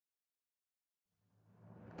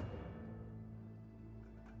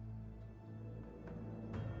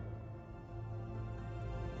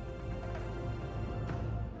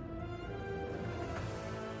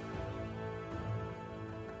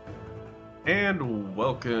And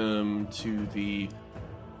welcome to the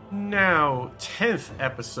now 10th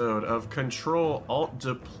episode of Control Alt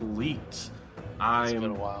Deplete. It's been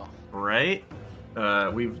a while. Right?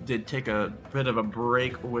 We did take a bit of a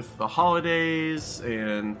break with the holidays,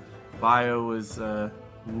 and Bio was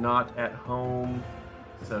not at home,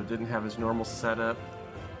 so didn't have his normal setup.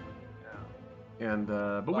 And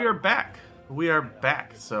but we are back. We are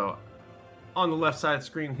back. So on the left side of the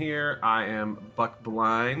screen here, I am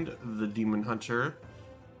Buckblind, the Demon Hunter,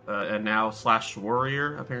 and now /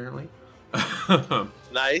 Warrior, apparently.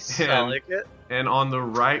 Nice, I like it. And on the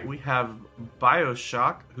right, we have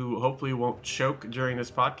Bioshock, who hopefully won't choke during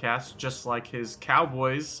this podcast, just like his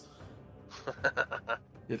Cowboys.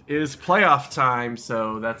 It is playoff time,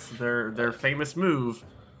 so that's their famous move.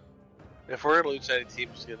 If we're gonna lose any team,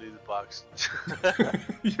 it's gonna be the Bucks.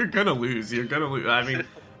 You're gonna lose. I mean,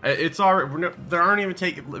 it's already. There aren't even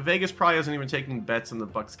taking. Vegas probably isn't even taking bets in the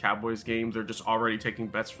Bucks Cowboys game. They're just already taking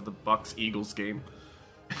bets for the Bucks Eagles game.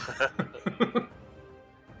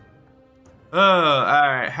 All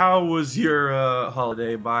right. How was your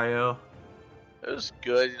holiday, Bio? It was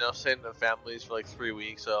good, staying in the families for like 3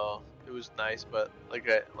 weeks, so it was nice. But like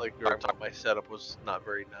we were talking, my setup was not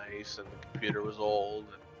very nice, and the computer was old,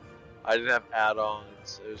 and I didn't have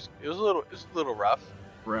add-ons. It was a little rough.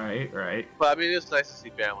 Right. But I mean, it's nice to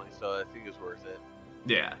see family, so I think it's worth it.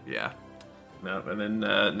 Yeah. No, and then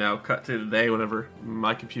now cut to today, whenever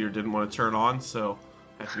my computer didn't want to turn on, so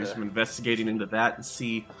I have to do some investigating into that and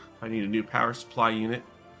see if I need a new power supply unit.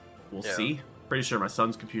 We'll see. Pretty sure my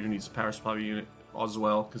son's computer needs a power supply unit as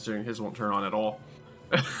well, considering his won't turn on at all.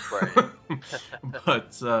 Right.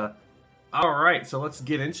 But all right, so let's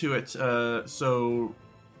get into it. So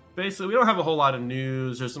basically, we don't have a whole lot of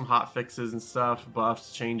news. There's some hot fixes and stuff,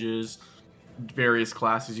 buffs, changes, various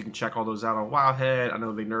classes. You can check all those out on Wowhead. I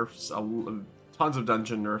know they nerfs tons of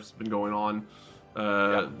dungeon nerfs been going on.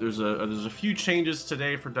 There's a few changes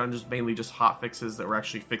today for dungeons, mainly just hot fixes that were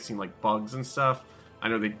actually fixing like bugs and stuff. I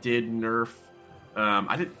know they did nerf.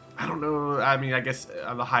 I don't know. I mean, I guess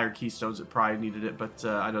the higher keystones it probably needed it, but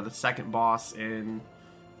I know the second boss in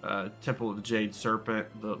Temple of the Jade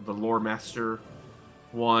Serpent, the Lore Master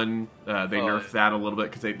one, they nerfed that a little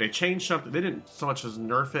bit because they changed something. They didn't so much as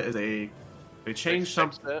nerf it as they changed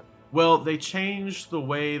something. Well, they changed the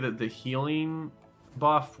way that the healing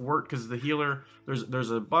buff worked, because the healer,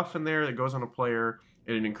 there's a buff in there that goes on a player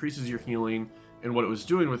and it increases your healing. And what it was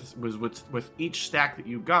doing was with each stack that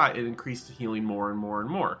you got, it increased the healing more and more and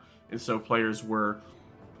more. And so players were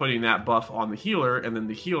putting that buff on the healer, and then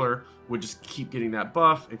the healer would just keep getting that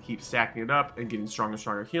buff and keep stacking it up and getting stronger and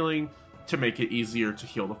stronger healing to make it easier to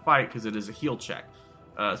heal the fight, because it is a heal check.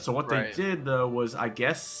 So what they did, though, was, I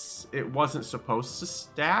guess it wasn't supposed to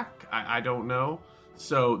stack. I don't know.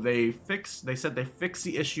 So they said they fixed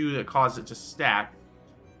the issue that caused it to stack.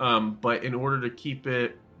 But in order to keep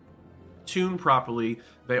it tuned properly,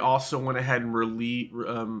 they also went ahead and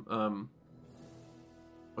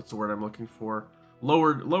what's the word I'm looking for?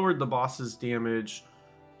 Lowered the boss's damage.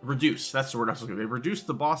 Reduced. That's the word I was looking for. They reduced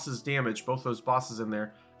the boss's damage. Both those bosses in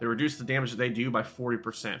there. They reduced the damage that they do by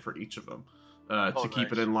 40% for each of them to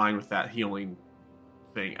keep it in line with that healing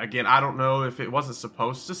thing. Again, I don't know if it wasn't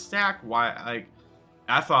supposed to stack. Why?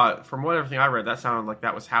 I thought, from everything I read, that sounded like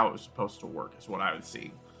that was how it was supposed to work. Is what I would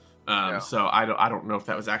see. So I don't know if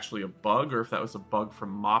that was actually a bug or if that was a bug from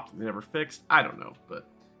MOP that they never fixed. I don't know, but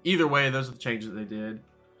either way, those are the changes that they did.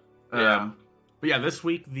 But yeah, this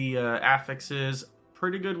week the affixes,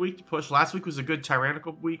 pretty good week to push. Last week was a good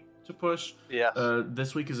tyrannical week to push. Yeah.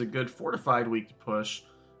 This week is a good fortified week to push.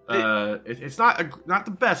 It's not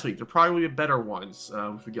the best week. There probably be better ones.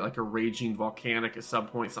 If we get like a raging volcanic at some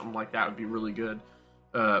point, something like that would be really good.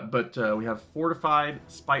 But we have fortified,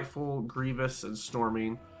 spiteful, grievous, and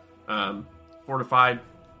storming. Fortified,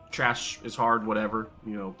 trash is hard, whatever,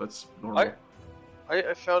 that's normal.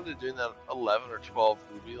 I found it doing that 11 or 12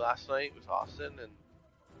 Ruby last night with Austin and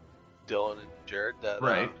Dylan and Jared.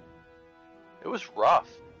 That it was rough.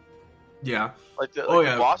 Yeah.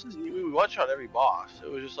 The bosses, we one-shot every boss. It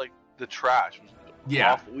was just like the trash was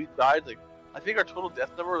awful. We died I think our total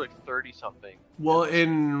death number was 30 something. Well,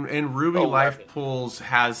 in Ruby, Life Pools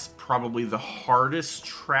has probably the hardest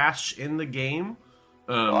trash in the game.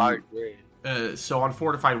 I agree. So on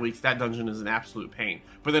Fortified Weeks, that dungeon is an absolute pain.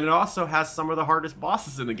 But then it also has some of the hardest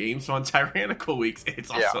bosses in the game, so on Tyrannical Weeks,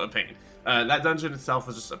 it's also a pain. That dungeon itself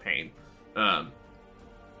is just a pain.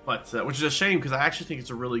 But which is a shame, because I actually think it's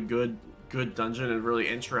a really good dungeon and really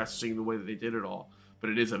interesting the way that they did it all. But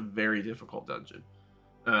it is a very difficult dungeon.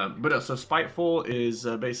 So Spiteful is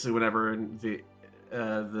basically whenever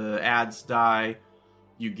the ads die,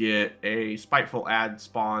 you get a Spiteful ad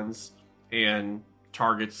spawns, and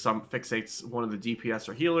fixates one of the DPS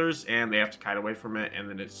or healers, and they have to kite away from it, and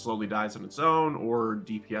then it slowly dies on its own, or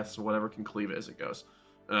DPS or whatever can cleave it as it goes.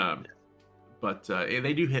 But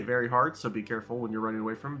they do hit very hard, so be careful when you're running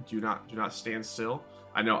away from them. Do not stand still.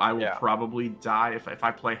 I know I will probably die if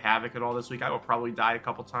I play Havoc at all this week. I will probably die a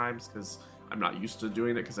couple times because I'm not used to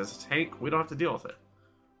doing it. Because as a tank, we don't have to deal with it.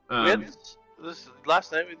 We had this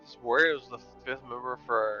last night with this warrior. It was the 5th member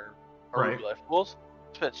for our life pools.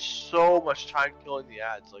 Spent so much time killing the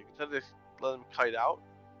ads. Like instead of letting him kite out,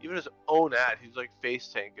 even his own ad, he's like face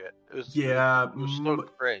tank it. It was so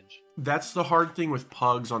cringe. That's the hard thing with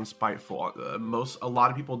pugs on Spiteful. A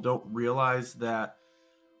lot of people don't realize that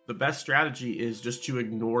the best strategy is just to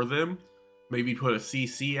ignore them, maybe put a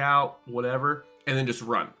CC out, whatever, and then just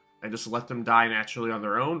run and just let them die naturally on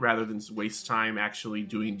their own, rather than waste time actually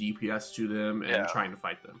doing DPS to them and trying to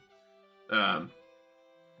fight them.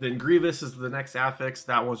 Then Grievous is the next affix.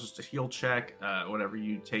 That one's just a heal check. Whenever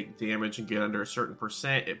you take damage and get under a certain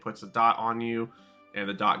percent, it puts a dot on you, and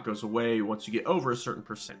the dot goes away once you get over a certain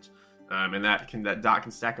percent. And that dot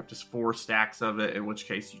can stack up to 4 stacks of it, in which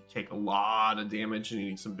case you take a lot of damage and you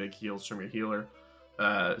need some big heals from your healer.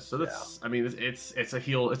 So that's, I mean, it's a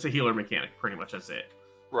healer mechanic, pretty much. That's it.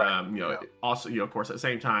 Right. Also, of course, at the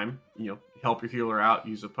same time, help your healer out.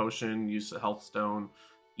 Use a potion, use a health stone.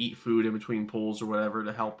 Eat food in between pulls or whatever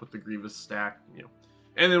to help with the Grievous stack,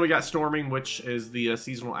 And then we got Storming, which is the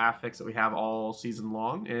seasonal affix that we have all season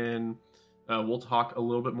long, and we'll talk a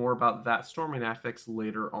little bit more about that Storming affix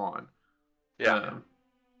later on. All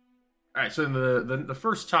right, so the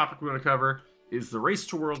first topic we're going to cover is the Race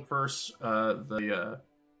to World First,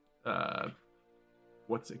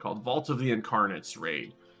 what's it called? Vault of the Incarnates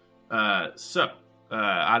raid. It's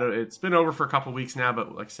been over for a couple weeks now,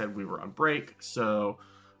 but like I said, we were on break, so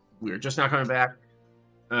we're just now coming back.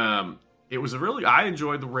 It was I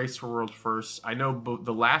enjoyed the Race for World First. I know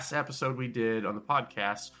the last episode we did on the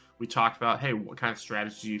podcast, we talked about, hey, what kind of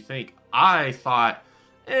strategy do you think? I thought,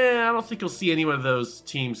 I don't think you'll see any of those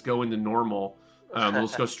teams go into normal. We'll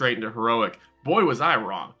just go straight into heroic. Boy, was I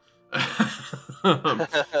wrong.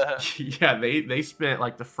 They spent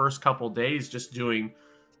like the first couple days just doing,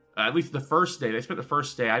 at least the first day. They spent the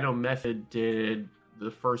first day. I know Method did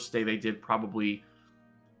the first day. They did probably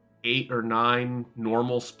 8 or 9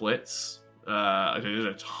 normal splits. They did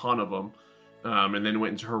a ton of them, and then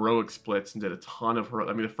went into heroic splits and did a ton of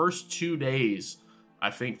heroic. I mean, the first 2 days,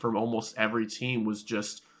 I think, from almost every team was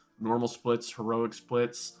just normal splits, heroic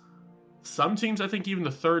splits. Some teams, I think, even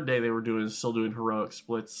the third day they were still doing heroic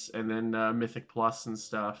splits, and then Mythic Plus and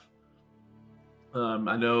stuff.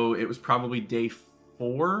 I know it was probably day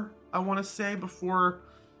 4, I want to say, before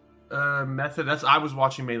Method. I was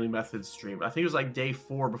watching mainly Method's stream. I think it was like day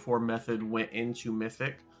 4 before Method went into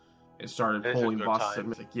Mythic and started pulling bosses at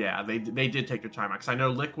Mythic. Yeah, they did take their time out, because I know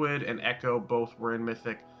Liquid and Echo both were in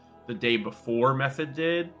Mythic the day before Method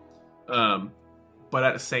did. But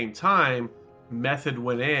at the same time, Method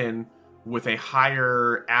went in with a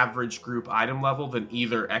higher average group item level than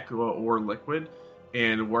either Echo or Liquid.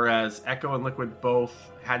 And whereas Echo and Liquid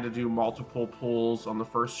both had to do multiple pulls on the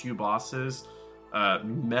first few bosses,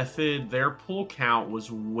 Method, their pull count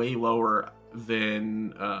was way lower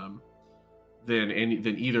than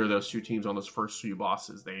either of those two teams on those first few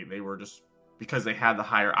bosses. They were just, because they had the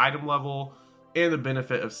higher item level and the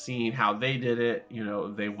benefit of seeing how they did it,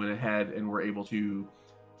 they went ahead and were able to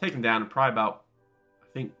take them down. And probably about, I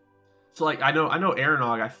think, so like I know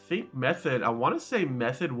Aeronog. I think Method. I want to say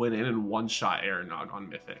Method went in and one-shot Aeronog on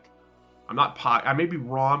Mythic. I may be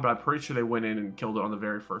wrong, but I'm pretty sure they went in and killed it on the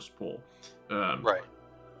very first pull. Right.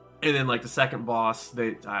 And then like the second boss,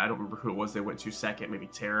 I don't remember who it was. They went to second, maybe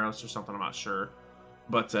Teros or something. I'm not sure.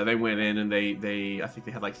 But they went in and they I think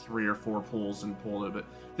they had like 3 or 4 pulls and pulled it. But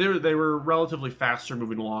they were relatively faster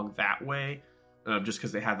moving along that way, just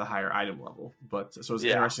because they had the higher item level. But so it's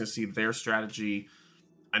interesting to see their strategy.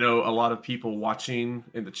 I know a lot of people watching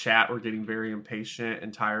in the chat were getting very impatient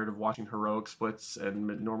and tired of watching heroic splits and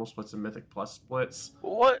normal splits and Mythic Plus splits.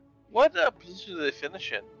 What position did they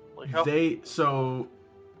finish in? Like how? So.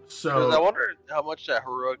 Because I wonder how much that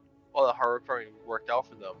heroic farming worked out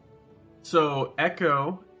for them. So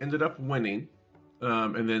Echo ended up winning,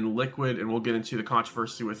 and then Liquid, and we'll get into the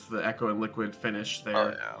controversy with the Echo and Liquid finish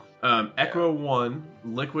there. Echo won,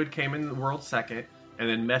 Liquid came in the world second, and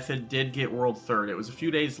then Method did get world third. It was a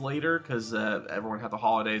few days later because everyone had the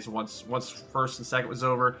holidays. Once first and second was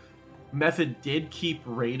over, Method did keep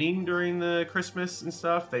raiding during the Christmas and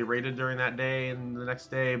stuff. They raided during that day and the next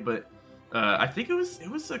day, but I think it was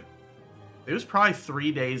probably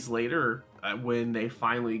 3 days later when they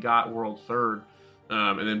finally got world third.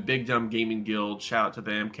 And then Big Dumb Gaming Guild, shout out to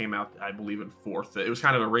them, came out, I believe, in fourth. It was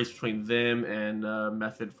kind of a race between them and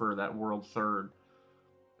Method for that world third.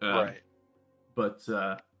 Right. But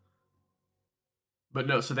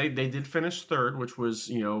no, so they did finish third, which was,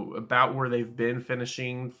 about where they've been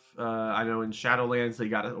finishing. I know in Shadowlands they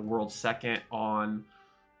got a world second on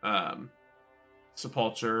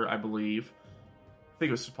Sepulcher, I believe. I think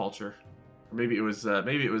it was Sepulcher. Or maybe it was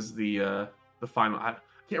the final. I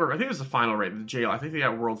can't remember. I think it was the final raid, the Jailer. I think they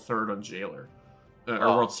got world third on Jailer,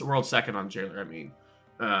 or world second on Jailer. I mean,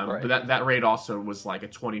 right. but that raid also was like a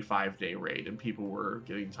 25-day raid, and people were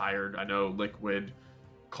getting tired. I know Liquid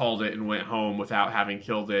called it and went home without having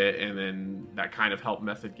killed it, and then that kind of helped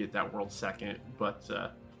Method get that world second. But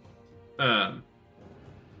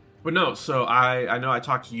no. So I know I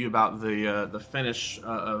talked to you about the finish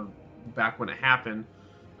back when it happened.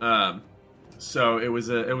 So it was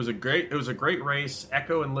a great race.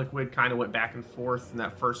 Echo and Liquid kind of went back and forth in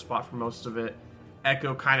that first spot for most of it.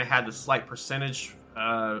 Echo kind of had the slight percentage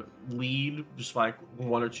lead, just like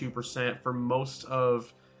 1 or 2% for most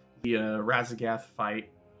of the Razagath fight.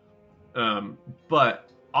 But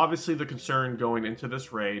obviously the concern going into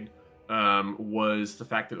this raid was the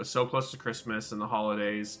fact that it was so close to Christmas and the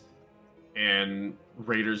holidays, and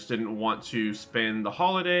raiders didn't want to spend the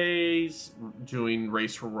holidays doing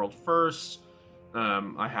race for world first.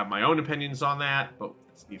 I have my own opinions on that, but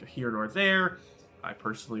it's neither here nor there. I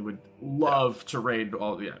personally would love to raid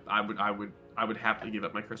all. Yeah, I would happily give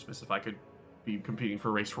up my Christmas if I could be competing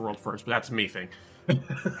for race for world first. But that's me thing.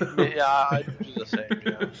 Yeah, I do the same.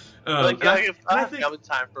 Yeah. If I think I'm in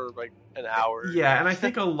time for like an hour. Yeah, and I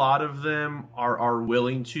think a lot of them are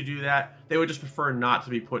willing to do that. They would just prefer not to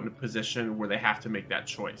be put in a position where they have to make that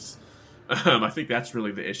choice. I think that's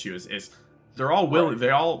really the issue. Is they're all willing.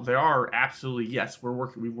 Right. They are absolutely, yes.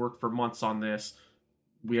 We've worked for months on this.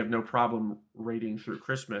 We have no problem raiding through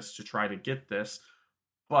Christmas to try to get this,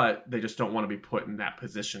 but they just don't want to be put in that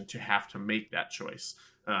position to have to make that choice.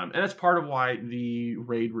 And that's part of why the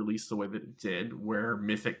raid released the way that it did, where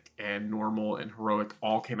Mythic and Normal and Heroic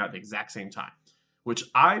all came out at the exact same time. Which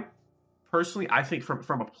I think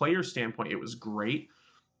from a player standpoint, it was great.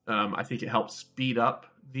 I think it helped speed up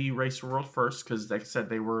the race for world first, because like I said,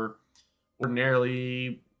 they were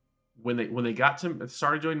ordinarily, when they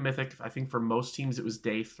started doing Mythic, I think for most teams it was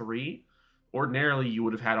day 3. Ordinarily, you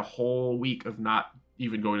would have had a whole week of not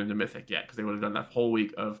even going into Mythic yet, because they would have done that whole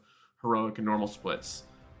week of Heroic and Normal splits.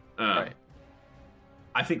 Right.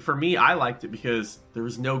 I think for me, I liked it because there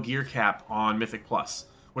was no gear cap on Mythic Plus,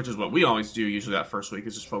 which is what we always do usually that first week,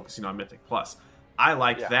 is just focusing on Mythic Plus. I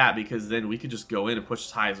liked that because then we could just go in and push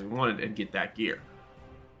as high as we wanted and get that gear.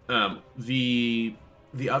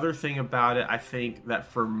 The other thing about it, I think that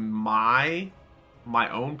for my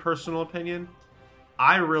own personal opinion,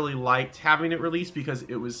 I really liked having it released because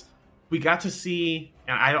we got to see,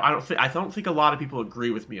 and I don't think a lot of people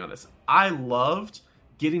agree with me on this. I loved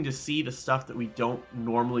getting to see the stuff that we don't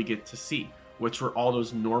normally get to see, which were all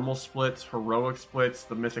those normal splits, heroic splits,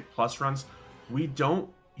 the Mythic Plus runs. We don't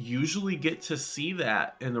usually get to see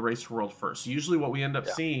that in the Race for World first. Usually what we end up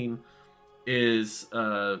seeing is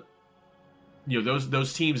those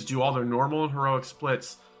teams do all their normal and heroic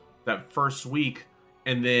splits that first week,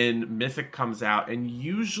 and then Mythic comes out, and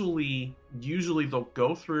usually they'll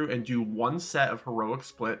go through and do one set of heroic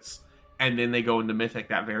splits, and then they go into Mythic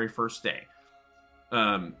that very first day.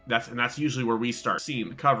 That's usually where we start seeing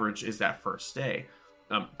the coverage, is that first day.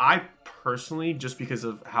 I personally, just because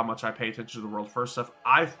of how much I pay attention to the world first stuff,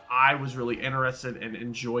 I was really interested and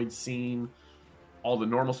enjoyed seeing all the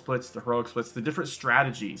normal splits, the heroic splits, the different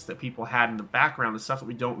strategies that people had in the background, the stuff that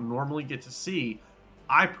we don't normally get to see.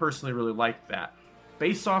 I personally really liked that.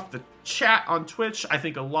 Based off the chat on Twitch, I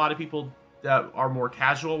think a lot of people that are more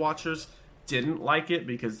casual watchers didn't like it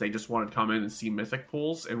because they just wanted to come in and see Mythic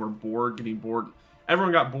pools and were getting bored.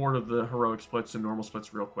 Everyone got bored of the heroic splits and normal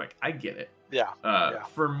splits real quick. I get it. Yeah.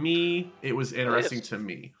 For me, it was interesting to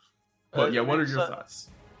me. But what are your thoughts?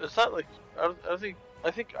 It's not like I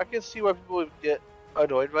think I can see why people would get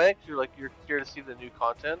annoyed by it, because you're here to see the new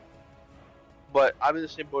content. But I'm in the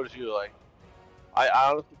same boat as you. Like, I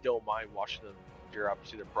honestly don't mind watching them gear up,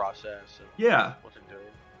 see the process, and what they're doing.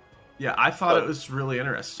 Yeah, I thought it was really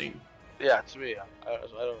interesting. Yeah, to me, I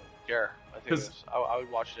don't care. I think I would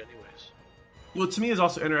watch it anyways. Well, to me, it's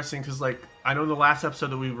also interesting because, like, I know in the last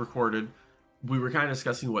episode that we recorded, we were kind of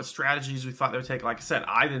discussing what strategies we thought they would take. Like I said,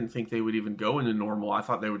 I didn't think they would even go into normal. I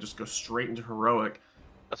thought they would just go straight into heroic.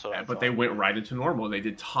 That's what I thought. But they went right into normal, and they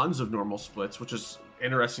did tons of normal splits, which is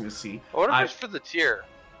interesting to see. I wonder if it's for the tier.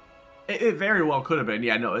 It very well could have been.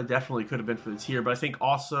 Yeah, no, it definitely could have been for the tier. But I think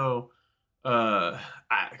also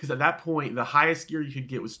Because at that point, the highest gear you could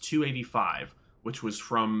get was 285, which was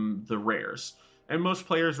from the rares. And most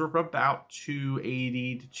players were about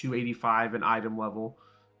 280 to 285 in item level.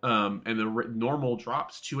 And the normal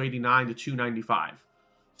drops 289 to 295.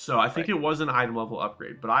 So I think it was an item level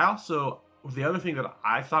upgrade. But I also, the other thing that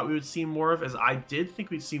I thought we would see more of is I did think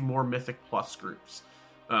we'd see more Mythic Plus groups.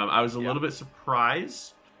 I was a little bit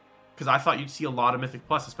surprised because I thought you'd see a lot of Mythic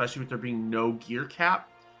Plus, especially with there being no gear cap.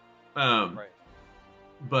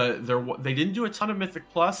 But they didn't do a ton of Mythic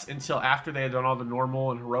Plus until after they had done all the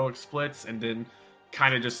normal and heroic splits, and then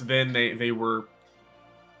kind of just then they were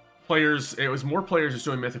players. It was more players just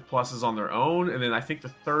doing Mythic Pluses on their own, and then I think the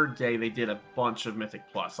third day they did a bunch of Mythic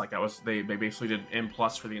Plus. Like they basically did M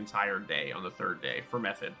Plus for the entire day on the third day for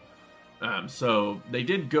Method. So they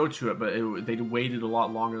did go to it, but they waited a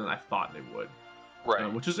lot longer than I thought they would.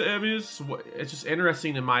 Right. Which is, I mean, it's just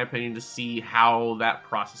interesting in my opinion to see how that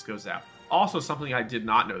process goes out. Also, something I did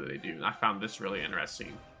not know that they do, and I found this really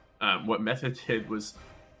interesting. What Method did was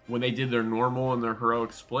when they did their normal and their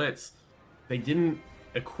heroic splits, they didn't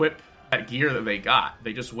equip that gear that they got.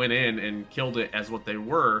 They just went in and killed it as what they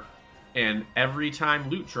were, and every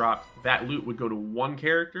time loot dropped, that loot would go to one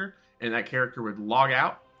character, and that character would log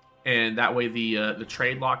out, and that way the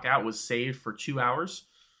trade lockout was saved for 2 hours.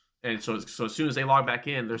 And so as soon as they log back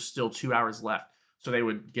in, there's still 2 hours left. So they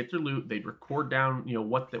would get their loot, they'd record down,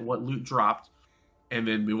 what loot dropped, and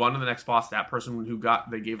then move on to the next boss. That person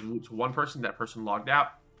they gave the loot to one person, that person logged out,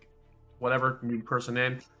 whatever, new person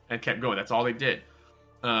in, and kept going. That's all they did.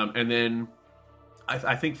 And then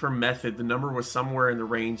I think for Method, the number was somewhere in the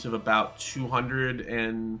range of about 200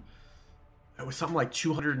 and it was something like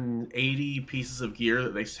 280 pieces of gear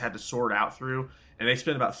that they had to sort out through. And they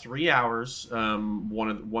spent about 3 hours,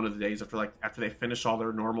 one of the days after they finished all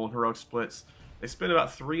their normal and heroic splits. They spent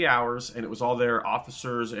about 3 hours, and it was all their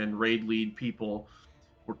officers and raid lead people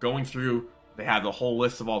were going through. They had the whole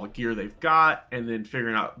list of all the gear they've got, and then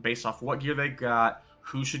figuring out based off what gear they got,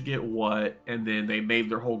 who should get what, and then they made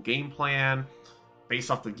their whole game plan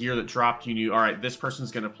based off the gear that dropped. You knew, all right, this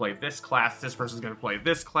person's going to play this class, this person's going to play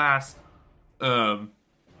this class. So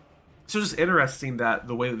just interesting that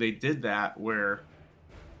the way that they did that, where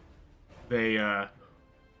they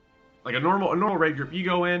like a normal raid group, you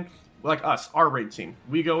go in like us, our raid team,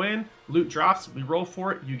 we go in, loot drops, we roll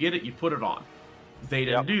for it, you get it, you put it on. They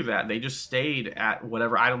didn't do that. They just stayed at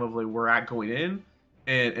whatever item level they were at going in,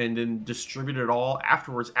 and then distributed it all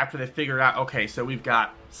afterwards after they figured out, okay, so we've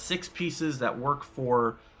got 6 pieces that work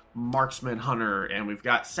for marksman hunter, and we've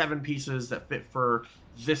got 7 pieces that fit for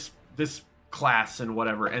this class and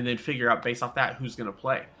whatever, and then figure out based off that who's going to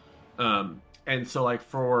play. And so, like,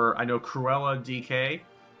 I know Cruella DK,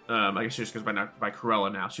 I guess she just goes by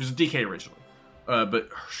Cruella now. She was a DK originally. But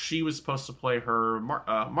she was supposed to play her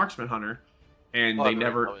marksman hunter, and they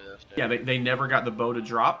never got the bow to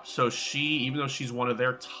drop. So she, even though she's one of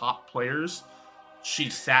their top players, she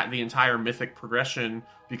sat the entire mythic progression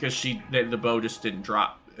because the bow just didn't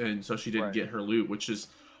drop. And so she didn't get her loot, which is,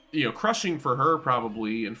 crushing for her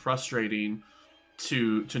probably, and frustrating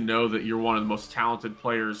to know that you're one of the most talented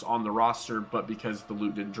players on the roster, but because the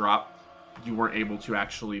loot didn't drop, you weren't able to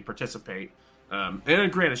actually participate.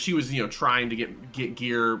 And granted, she was trying to get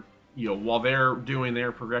gear, while they're doing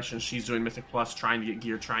their progression, she's doing Mythic Plus, trying to get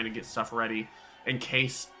gear, trying to get stuff ready in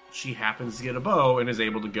case she happens to get a bow and is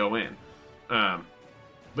able to go in.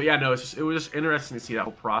 But yeah, no, it was just interesting to see that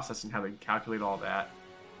whole process and how they calculate all that.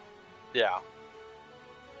 Yeah.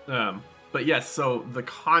 But yes, so the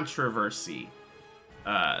controversy.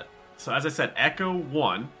 So as I said, Echo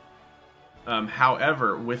won.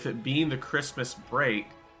 However, with it being the Christmas break,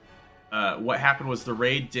 what happened was the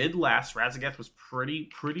raid did last. Razageth was pretty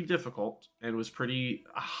difficult and was pretty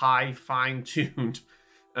high fine-tuned.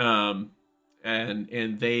 And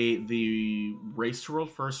the race to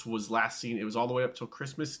World First was lasting. It was all the way up till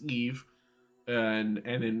Christmas Eve, and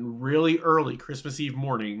then really early Christmas Eve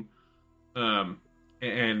morning.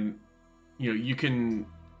 And you can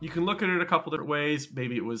look at it a couple different ways.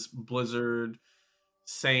 Maybe it was Blizzard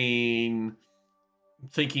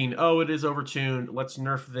thinking, oh, it is overtuned, let's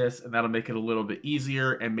nerf this, and that'll make it a little bit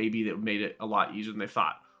easier, and maybe it made it a lot easier than they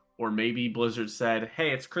thought. Or maybe Blizzard said, hey,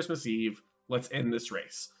 it's Christmas Eve, let's end this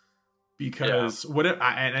race. Because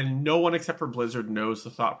and no one except for Blizzard knows the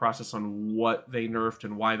thought process on what they nerfed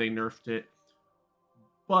and why they nerfed it.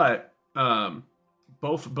 But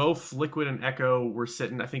both Liquid and Echo were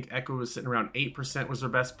sitting, I think Echo was sitting around 8% was their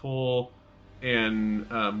best pull, and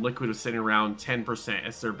Liquid was sitting around 10%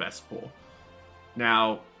 as their best pull.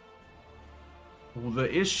 Now,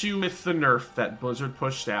 the issue with the nerf that Blizzard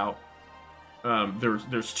pushed out,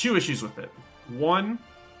 there's 2 issues with it. One,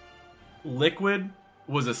 Liquid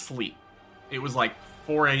was asleep. It was like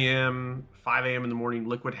 4 a.m., 5 a.m. in the morning.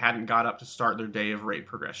 Liquid hadn't got up to start their day of raid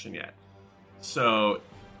progression yet. So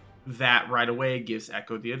that right away gives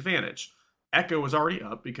Echo the advantage. Echo was already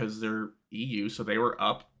up because they're EU, so they were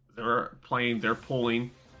up. They're playing, they're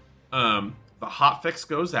pulling. The hotfix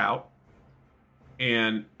goes out,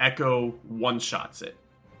 and Echo one-shots it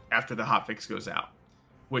after the hotfix goes out.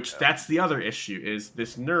 Which, that's the other issue, is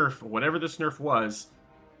this nerf, whatever this nerf was,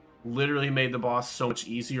 literally made the boss so much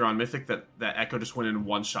easier on Mythic that Echo just went in and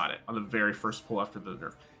one-shot it on the very first pull after the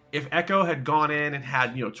nerf. If Echo had gone in and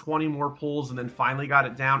had, 20 more pulls and then finally got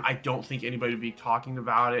it down, I don't think anybody would be talking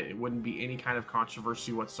about it. It wouldn't be any kind of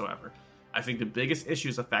controversy whatsoever. I think the biggest issue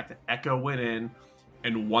is the fact that Echo went in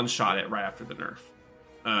and one-shot it right after the nerf.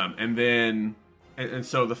 And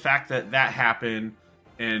so the fact that happened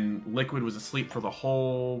and Liquid was asleep for the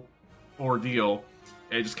whole ordeal,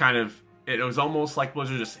 it just kind of, it was almost like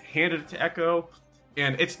Blizzard just handed it to Echo.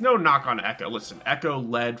 And it's no knock on Echo. Listen, Echo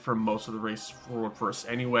led for most of the race for World First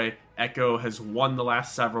anyway. Echo has won the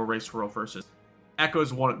last several race for World Firsts. Echo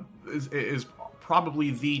is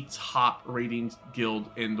probably the top ratings guild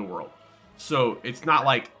in the world. So it's not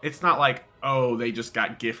like oh, they just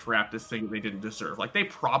got gift wrapped this thing they didn't deserve. Like, they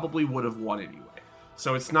probably would have won anyway.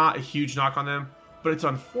 So it's not a huge knock on them, but it's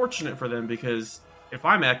unfortunate for them because if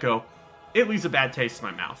I'm Echo, it leaves a bad taste in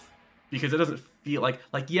my mouth because it doesn't feel like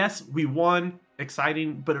yes, we won,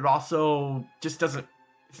 exciting, but it also just doesn't.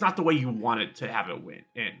 It's not the way you want it to have it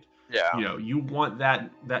end. Yeah. You want that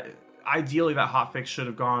ideally that hotfix should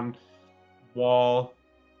have gone. Wall,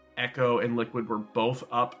 Echo, and Liquid were both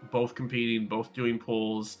up, both competing, both doing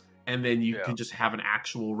pulls, and then you can just have an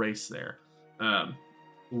actual race there.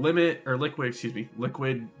 Liquid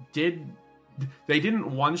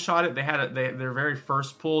didn't one-shot it. They had their very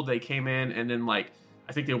first pull, they came in, and then I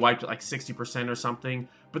think they wiped it 60% or something,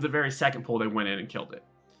 but the very second pull, they went in and killed it.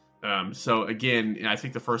 So again, I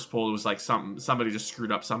think the first pull was somebody just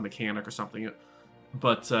screwed up some mechanic or something.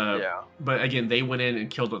 But again, they went in and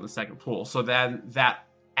killed it in the second pull. So then that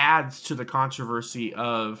adds to the controversy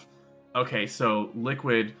of, okay, so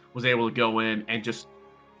Liquid was able to go in and just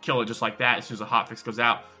kill it just like that as soon as the hotfix goes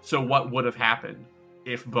out. So what would have happened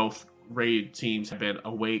if both raid teams had been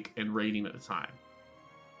awake and raiding at the time?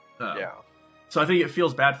 So I think it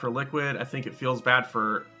feels bad for Liquid. I think it feels bad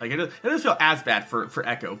for, it doesn't feel as bad for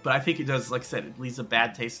Echo, but I think it does, like I said, it leaves a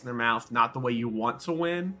bad taste in their mouth. Not the way you want to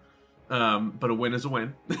win, but a win is a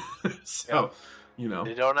win. So, They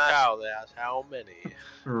don't know how, they ask how many.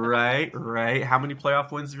 Right. How many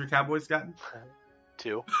playoff wins have your Cowboys gotten?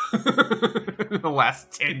 2. In the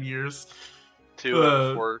last 10 years. 2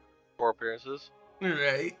 and 4 appearances.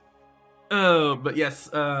 Right. But yes,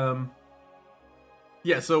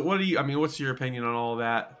 yeah, so what's your opinion on all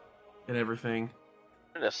that and everything?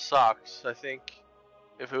 And it sucks. I think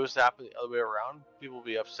if it was to happen the other way around, people would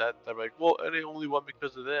be upset. They'd be like, well, they only won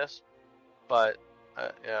because of this. But, I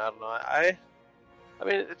don't know. I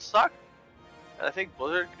mean, it sucked. And I think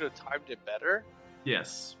Blizzard could have timed it better.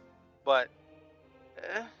 Yes. But,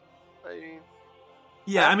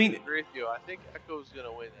 yeah, I agree with you. I think Echo's going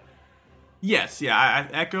to win it. Yes, yeah.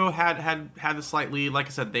 Echo had the slightly, like I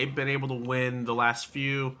said, they've been able to win the last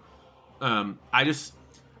few. I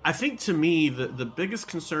think to me the biggest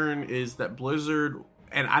concern is that Blizzard,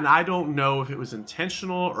 and I don't know if it was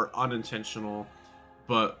intentional or unintentional,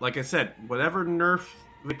 but like I said, whatever nerf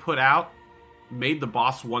they put out made the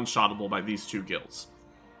boss one-shottable by these two guilds.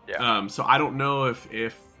 Yeah. So I don't know if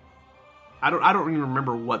I don't even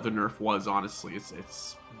remember what the nerf was. Honestly,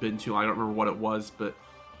 it's been too long. I don't remember what it was, but.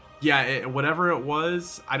 Yeah, whatever it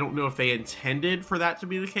was, I don't know if they intended for that to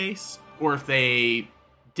be the case, or if they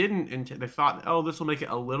didn't they thought, oh, this will make it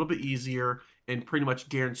a little bit easier and pretty much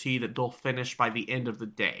guarantee that they'll finish by the end of the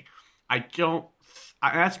day.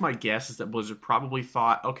 That's my guess, is that Blizzard probably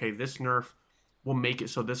thought, okay, this nerf will make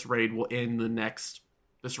it so this race will end in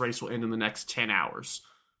the next 10 hours.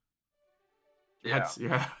 Yeah.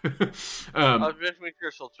 I was just making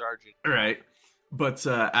sure still charging. Right. But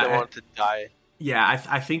I want it to die. Yeah,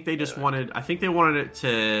 I think they just wanted. I think they wanted it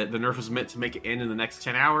to. The nerf was meant to make it end in the next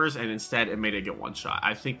 10 hours, and instead it made it get one shot.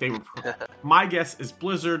 I think they were. My guess is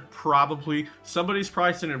Blizzard somebody's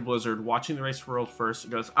probably sitting in Blizzard watching the race for World First.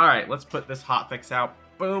 Goes, all right, let's put this hotfix out.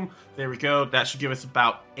 Boom, there we go. That should give us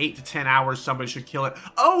about 8 to 10 hours. Somebody should kill it.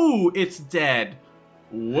 Oh, it's dead.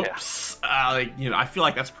 Whoops. Yeah. I feel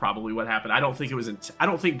like that's probably what happened. I don't think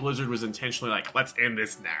Blizzard was intentionally like, let's end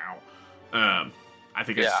this now. I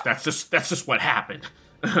think that's just what happened.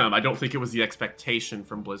 I don't think it was the expectation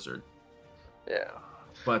from Blizzard. Yeah.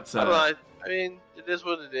 But I mean, it is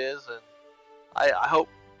what it is, and I hope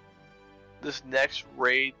this next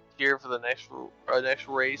raid gear for the next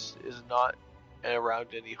race is not around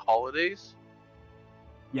any holidays.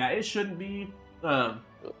 Yeah, it shouldn't be. But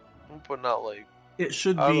not like It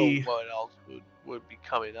should I don't be. know what else would be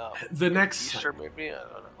coming up. The next Easter maybe, I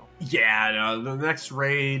don't know. Yeah, no, the next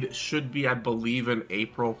raid should be, I believe, in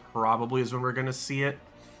April. Probably is when we're gonna see it.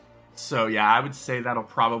 So yeah, I would say that'll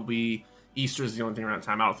probably Easter is the only thing around that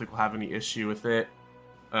time. I don't think we'll have any issue with it.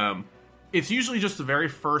 It's usually just the very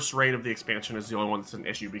first raid of the expansion is the only one that's an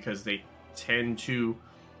issue because they tend to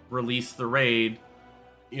release the raid.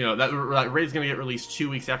 You know, that raid's going to get released 2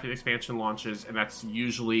 weeks after the expansion launches, and that's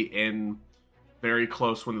usually in very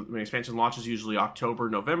close when the expansion launches, usually October,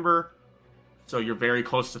 November. So you're very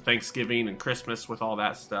close to Thanksgiving and Christmas with all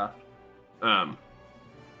that stuff.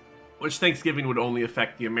 Which Thanksgiving would only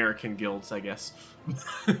affect the American guilds, I guess.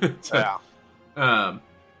 Yeah. Yeah,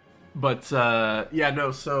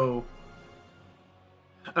 no, so...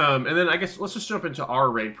 and then I guess let's just jump into our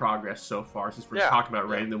raid progress so far, since we're talking about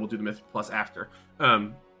raid, and then we'll do the Mythic Plus after.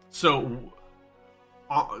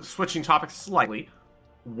 Switching topics slightly,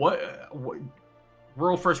 what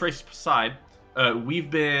World First Race aside,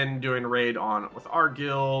 we've been doing a raid with our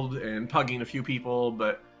guild and pugging a few people,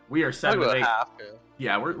 but we are 7 of 8.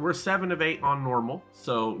 Yeah, we're 7 of 8 on normal,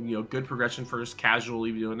 so good progression for just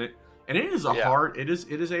casually doing it. And it is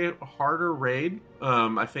it is a harder raid,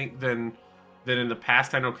 I think than in the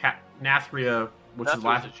past. I know Nathria, which is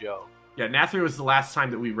last. A joke. Yeah, Nathria was the last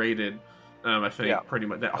time that we raided. I think pretty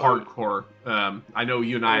much that hardcore. I know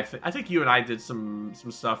you and I think you and I did some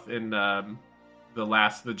stuff in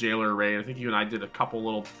the jailer raid. I think you and I did a couple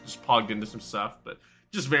little just plugged into some stuff, but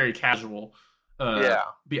just very casual.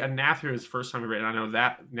 Nathria's first time we raided. I know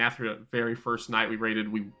that Nathria very first night we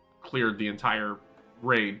raided, we cleared the entire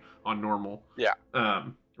raid on normal. Yeah.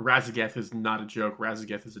 Razageth is not a joke.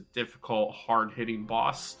 Razageth is a difficult, hard-hitting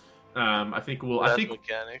boss. I think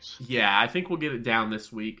mechanics. Yeah, I think we'll get it down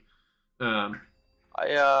this week. I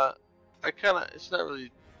kind of, it's not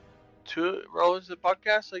really too relevant to the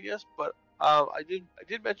podcast, I guess, but I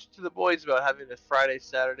did mention to the boys about having a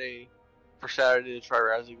Saturday to try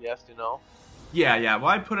Razageth, Yeah. Well,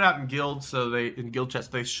 I put it out in guild, in guild chats,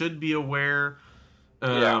 they should be aware.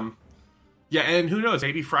 Yeah, and who knows?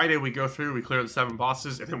 Maybe Friday we go through, we clear the 7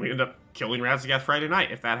 bosses, and then we end up killing Razageth Friday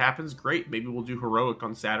night. If that happens, great. Maybe we'll do Heroic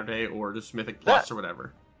on Saturday or just Mythic Plus or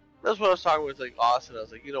whatever. That's what I was talking with Austin. I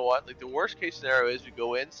was like, you know what? The worst case scenario is we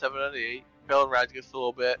go in 7 out of 8, fail Razageth a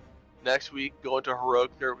little bit. Next week, go into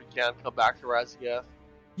Heroic there we can, come back to Razageth.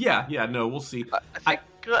 Yeah, no, we'll see. I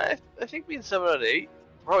think being 7 out of 8,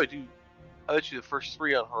 probably do. I bet you the first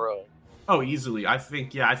 3 on Heroic. Oh, easily. I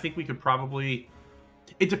think we could probably.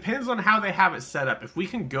 It depends on how they have it set up. If we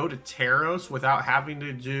can go to Taros without having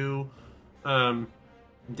to do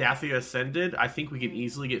Dathia Ascended, I think we can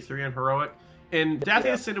easily get 3 on Heroic. And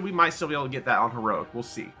Dathia Ascended, we might still be able to get that on Heroic. We'll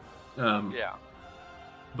see.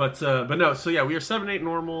 But no. So yeah, we are 7-8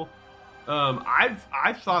 normal.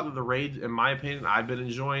 I've thought of the raid. In my opinion, I've been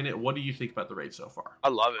enjoying it. What do you think about the raid so far? I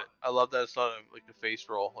love it. I love that it's not a face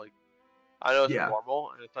roll. I know it's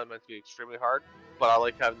normal and it's not meant to be extremely hard, but I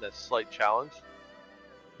like having that slight challenge.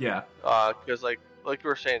 Yeah. Because like we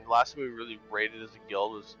were saying, last time we really raided as a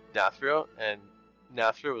guild was Nathria, and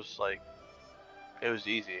Nathria was it was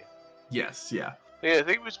easy. Yes, yeah. I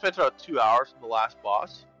think we spent about 2 hours on the last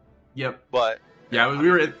boss. Yep. But we got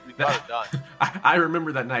it done. I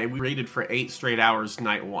remember that night. We raided for 8 straight hours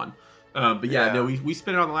night 1. We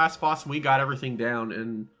spent it on the last boss and we got everything down.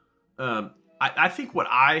 And I think what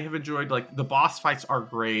I have enjoyed, the boss fights are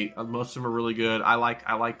great. Most of them are really good. I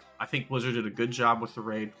think Blizzard did a good job with the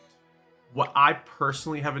raid. What I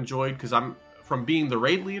personally have enjoyed, because I'm from being the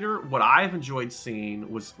raid leader, what I've enjoyed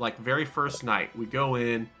seeing was very first night. We go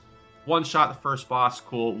in, one shot the first boss,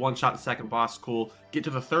 cool. One shot the second boss, cool. Get to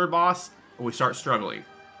the third boss, and we start struggling.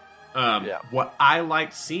 What I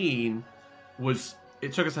liked seeing was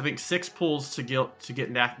it took us, I think, 6 pulls to get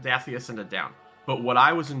Dathia Ascended down. But what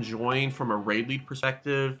I was enjoying from a raid lead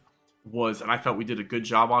perspective was, and I felt we did a good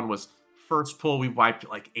job on, was first pull we wiped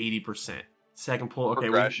 80%. Second pull, okay,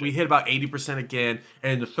 we hit about 80% again.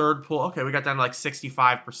 And the third pull, okay, we got down to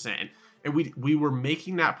 65%. And we were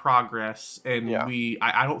making that progress. And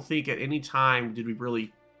I don't think at any time did we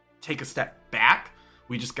really take a step back.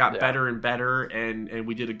 We just got better and better. And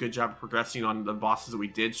we did a good job of progressing on the bosses that we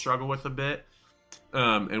did struggle with a bit.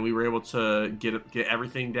 And we were able to get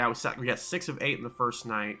everything down. We got 6 of 8 in the first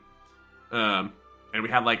night. And we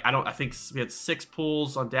had I think we had 6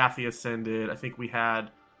 pulls on Dathia Ascended. I think we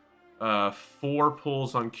had 4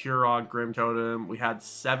 pulls on Kurog Grim Totem. We had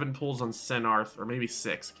 7 pulls on Senarth, or maybe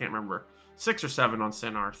 6. I can't remember. 6 or 7 on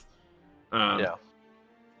Senarth.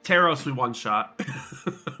 Taros we one shot,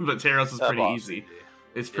 but Taros is pretty boss easy. easy.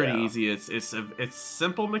 It's pretty easy. It's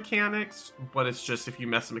simple mechanics, but it's just if you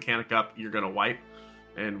mess the mechanic up, you're gonna wipe.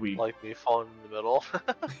 And we Like me falling in the middle.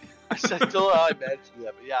 I still don't know how I managed to do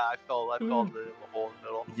that, but yeah, I fell right in the hole in the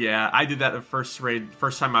middle. Yeah, I did that the first raid.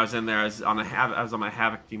 First time I was in there, I was on my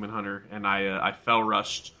Havoc Demon Hunter, and I fell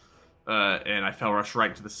rushed, right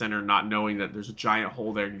into the center, not knowing that there's a giant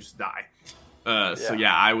hole there and you just die. So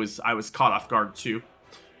yeah, I was caught off guard too.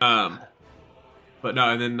 But no,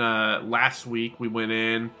 and then last week we went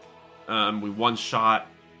in, we one shot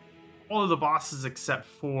all of the bosses except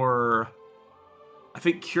for I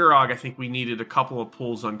think Kurog. I think we needed a couple of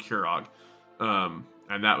pulls on Kurog, and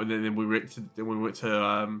then we went to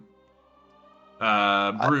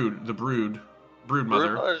Brood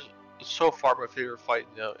Mother. It's so far my favorite fight,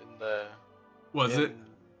 in the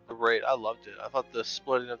raid. I loved it. I thought the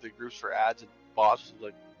splitting of the groups for ads and bosses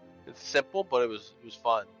was it's simple, but it was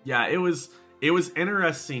fun. Yeah, it was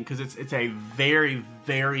interesting because it's a very,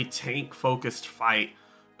 very tank focused fight.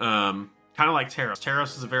 Kind of like Taros.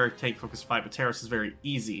 Taros is a very tank focused fight, but Taros is very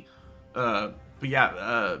easy. But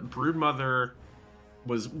yeah, Broodmother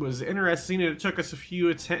was interesting, and it took us a few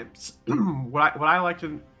attempts. What I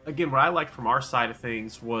liked from our side of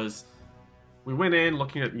things was we went in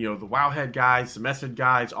looking at the Wowhead guides, the method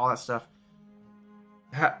guides, all that stuff.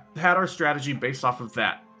 Had our strategy based off of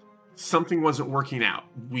that. Something wasn't working out.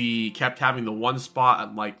 We kept having the one spot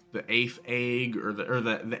at like the 8th egg or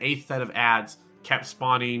the 8th set of ads kept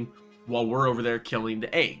spawning while we're over there killing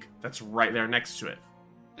the egg that's right there next to it.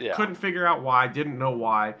 Yeah. Couldn't figure out why, didn't know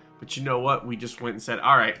why, but you know what? We just went and said,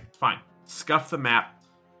 all right, fine. Scuff the map.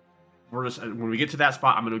 When we get to that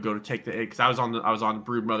spot, I'm going to go to take the egg because I was on the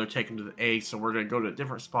Broodmother taking to the egg, so we're going to go to a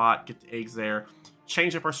different spot, get the eggs there,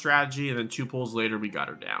 change up our strategy, and then 2 pulls later we got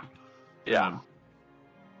her down. Yeah.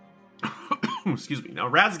 Excuse me. Now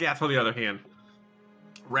Razagath, on the other hand,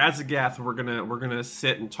 we're gonna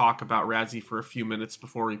sit and talk about Razzie for a few minutes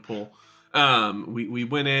before we pull. We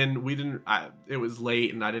went in. It was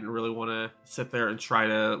late, and I didn't really want to sit there and try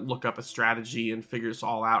to look up a strategy and figure this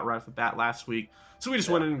all out right off the bat last week. So we just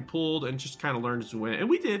went in and pulled and just kind of learned as we went. And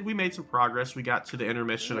we did. We made some progress. We got to the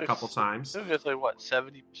intermission a couple times. It was like, what,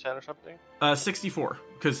 70% or something? 64.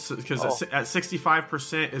 Because at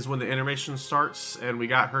 65% is when the intermission starts, and we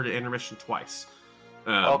got her to intermission twice.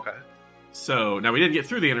 Okay. So, now we didn't get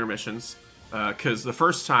through the intermissions, because the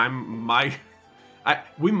first time,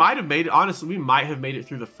 we might have made it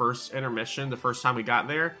through the first intermission, the first time we got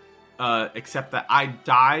there, except that I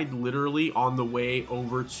died literally on the way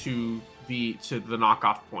over to the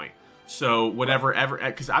knockoff point. So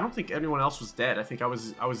because I don't think anyone else was dead. I think I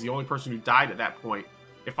was the only person who died at that point.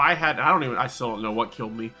 If I had, I still don't know what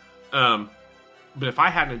killed me. But if I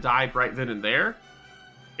hadn't died right then and there,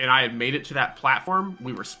 and I had made it to that platform,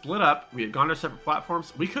 we were split up. We had gone to separate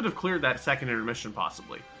platforms. We could have cleared that second intermission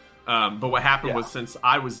possibly. But what happened was, since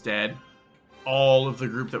I was dead, all of the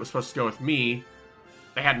group that was supposed to go with me,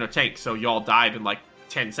 they had no tank, so y'all died in like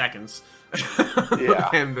 10 seconds. Yeah.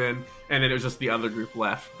 and then it was just the other group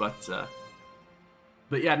left.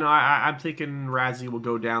 But yeah, no, I'm thinking Razzie will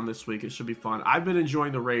go down this week. It should be fun. I've been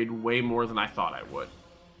enjoying the raid way more than I thought I would.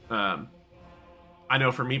 I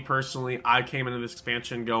know for me personally, I came into this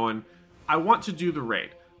expansion going, I want to do the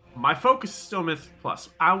raid. My focus is still Mythic Plus.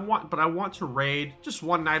 I want to raid just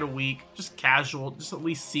one night a week, just casual, just at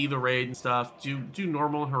least see the raid and stuff, do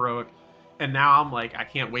normal and heroic. And now I'm like, I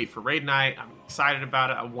can't wait for raid night. I'm excited about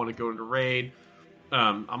it. I want to go into raid.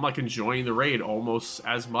 I'm like enjoying the raid almost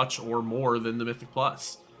as much or more than the Mythic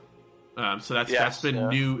Plus. So that's been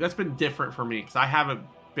new. That's been different for me because I haven't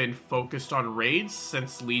been focused on raids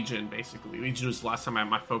since Legion. Basically, Legion was the last time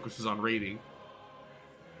my focus was on raiding.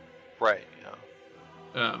 Right.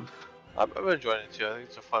 Yeah. I'm enjoying it too. I think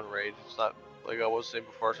it's a fun raid. It's not like I was saying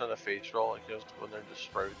before. It's not a face roll. Like when they're just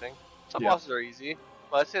for everything. Some bosses are easy.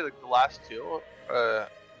 But I'd say the last 2, or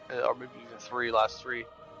maybe even last three,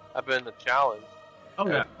 have been a challenge. Oh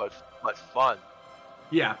yeah, but fun.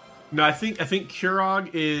 Yeah, no, I think Kurog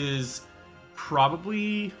is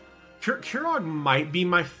probably Kurog might be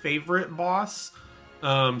my favorite boss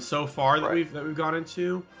so far that we've gone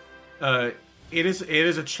into. It is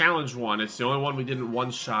a challenge one. It's the only one we didn't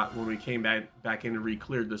one shot when we came back in and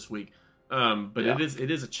re-cleared this week. But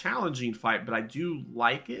it is a challenging fight. But I do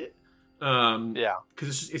like it.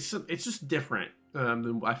 Because it's just different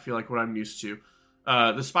than I feel like what I'm used to.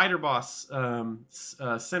 The spider boss,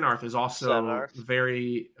 Sinarth, is also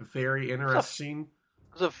very, very interesting.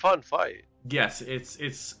 It's a fun fight. Yes,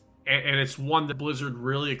 it's one that Blizzard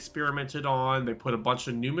really experimented on. They put a bunch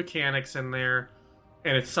of new mechanics in there,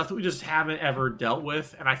 and it's stuff that we just haven't ever dealt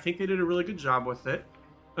with. And I think they did a really good job with it.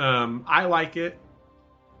 I like it.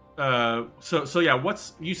 So yeah,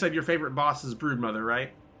 you said your favorite boss is Broodmother,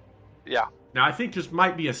 right? Yeah. Now I think there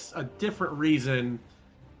might be a different reason.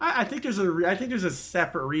 I think there's a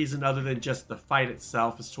separate reason other than just the fight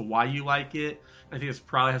itself as to why you like it. I think it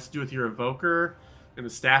probably has to do with your evoker and the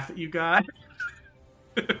staff that you got.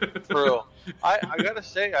 True. I gotta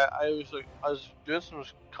say, I was doing some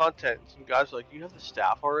content. And some guys were like, "You have the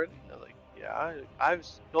staff already?" I was like, "Yeah, I've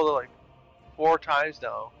killed it like 4 times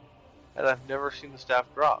now, and I've never seen the staff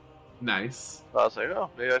drop." Nice. So I was like, "Oh,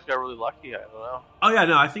 maybe I just got really lucky. I don't know." Oh yeah,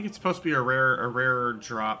 no, I think it's supposed to be a rarer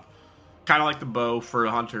drop, kind of like the bow for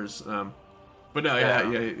hunters. But no,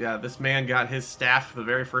 yeah. This man got his staff the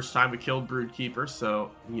very first time we killed Broodkeeper,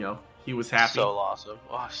 so he was happy. So awesome!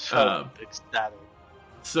 Oh, so ecstatic.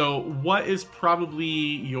 So, what is probably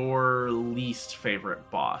your least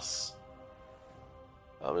favorite boss?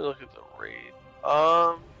 Let me look at the raid.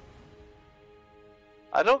 I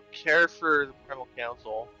don't care for the Primal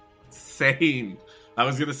Council. Same. I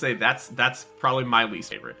was gonna say that's probably my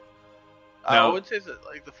least favorite. I wouldn't say that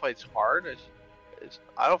like the fight's hard.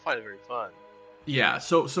 I don't find it very fun. Yeah.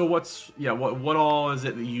 So what all is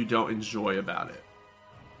it that you don't enjoy about it?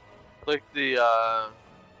 Like the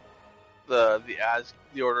ads,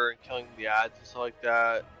 the order and killing the ads and stuff like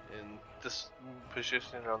that, and this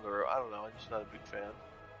positioning on the road. I don't know. I'm just not a big fan.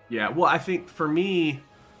 Yeah. Well, I think for me,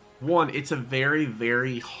 one, it's a very,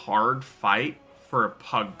 very hard fight for a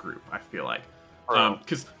pug group. I feel like,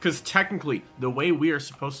 because technically, the way we are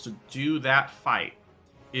supposed to do that fight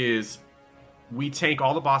is we tank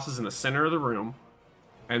all the bosses in the center of the room,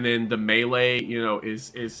 and then the melee,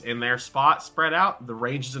 is in their spot spread out. The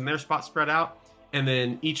range is in their spot spread out. And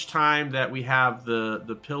then each time that we have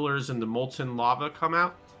the pillars and the molten lava come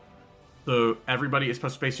out, everybody is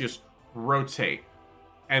supposed to basically just rotate.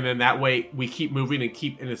 And then that way we keep moving and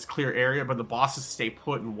keep in this clear area, but the bosses stay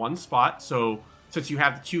put in one spot. So since you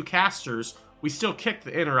have the two casters, we still kick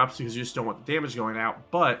the interrupts because you just don't want the damage going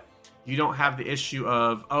out. But you don't have the issue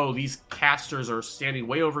of, these casters are standing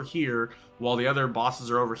way over here while the other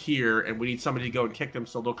bosses are over here, and we need somebody to go and kick them,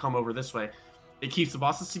 so they'll come over this way. It keeps the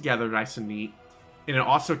bosses together nice and neat. And it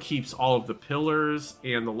also keeps all of the pillars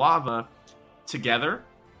and the lava together.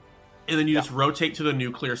 And then you just rotate to the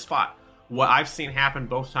new clear spot. What I've seen happen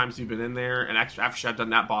both times you've been in there, and actually I've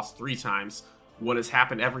done that boss 3 times, what has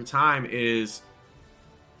happened every time is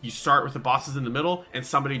you start with the bosses in the middle, and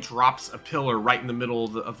somebody drops a pillar right in the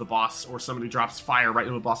middle of the boss, or somebody drops fire right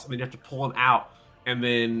in the boss, and then you have to pull them out. And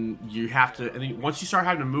then once you start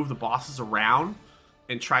having to move the bosses around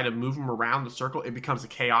and try to move them around the circle, it becomes a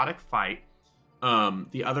chaotic fight.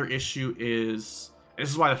 The other issue is, and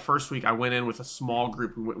this is why the first week I went in with a small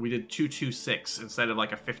group. We did 2-2-6 instead of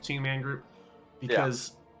like a 15-man group,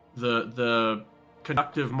 because the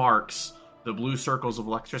conductive marks, the blue circles of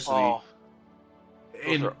electricity,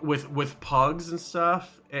 with pugs and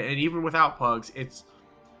stuff, and even without pugs,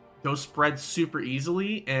 those spread super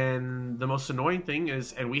easily. And the most annoying thing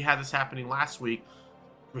is, and we had this happening last week.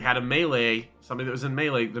 We had somebody that was in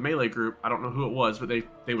the melee group. I don't know who it was, but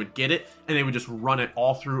they would get it, and they would just run it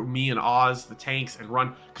all through me and Oz, the tanks, and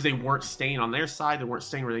run, because they weren't staying on their side. They weren't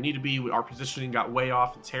staying where they need to be. Our positioning got way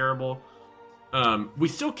off and terrible. We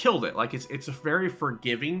still killed it. Like, it's a very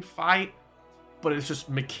forgiving fight, but it's just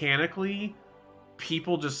mechanically,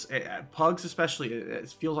 people just, pugs especially, it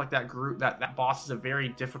feels like that group, that boss is a very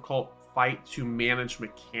difficult fight to manage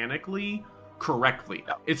mechanically correctly.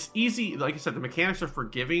 It's easy, like I said, the mechanics are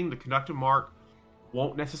forgiving. The conductive mark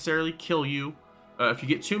won't necessarily kill you. If you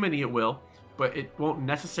get too many, it will, but it won't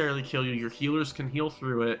necessarily kill you. Your healers can heal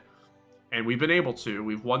through it, and we've been able to.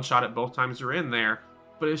 We've one-shot it both times we're in there,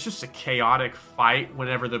 but it's just a chaotic fight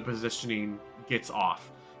whenever the positioning gets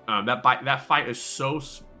off. That fight is so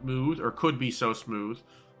smooth, or could be so smooth,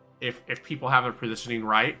 if people have their positioning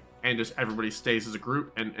right, and just everybody stays as a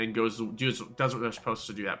group and does what they're supposed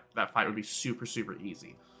to do. That fight would be super, super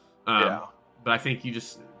easy. But I think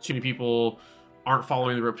too many people aren't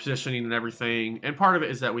following the positioning and everything. And part of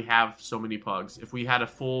it is that we have so many pugs. If we had a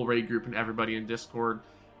full raid group and everybody in Discord,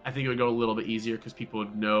 I think it would go a little bit easier, because people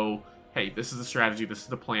would know, hey, this is the strategy, this is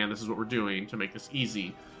the plan, this is what we're doing to make this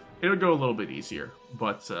easy. It would go a little bit easier.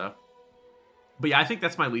 But yeah, I think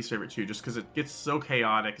that's my least favorite too, just because it gets so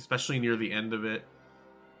chaotic, especially near the end of it.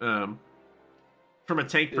 From a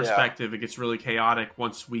tank perspective, it gets really chaotic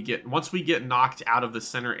once we get knocked out of the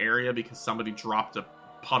center area because somebody dropped a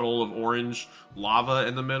puddle of orange lava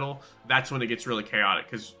in the middle. That's when it gets really chaotic,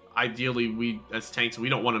 because ideally, we as tanks, we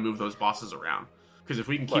don't want to move those bosses around, because if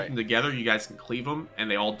we can keep them together, you guys can cleave them and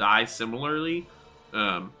they all die similarly,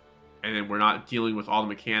 and then we're not dealing with all the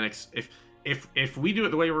mechanics. If we do it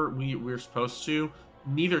the way we're supposed to,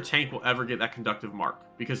 neither tank will ever get that conductive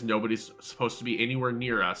mark because nobody's supposed to be anywhere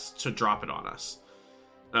near us to drop it on us.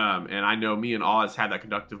 And I know me and Oz had that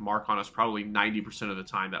conductive mark on us probably 90% of the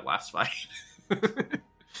time that last fight.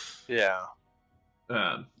 Yeah.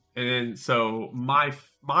 And then so my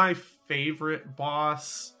favorite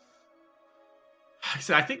boss.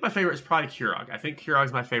 I think my favorite is probably Kurog. I think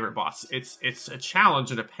Kurog's my favorite boss. It's a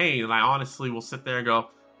challenge and a pain, and I honestly will sit there and go,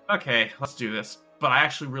 okay, let's do this. But I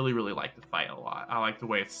actually really, really like the fight a lot. I like the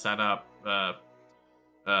way it's set up, the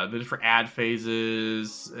different ad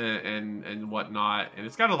phases and whatnot, and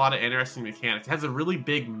it's got a lot of interesting mechanics. It has a really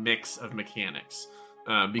big mix of mechanics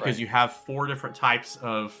because you have 4 different types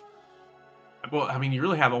of. Well, I mean, you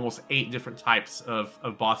really have almost 8 different types of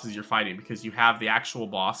bosses you're fighting because you have the actual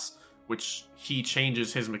boss, which he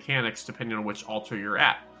changes his mechanics depending on which altar you're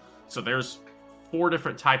at. So there's 4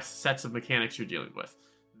 different sets of mechanics you're dealing with.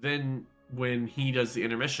 Then when he does the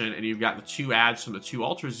intermission and you've got the 2 ads from the 2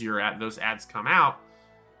 altars you're at, those ads come out.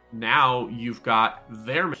 Now you've got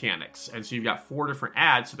their mechanics. And so you've got 4 different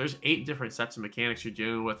ads. So there's 8 different sets of mechanics you're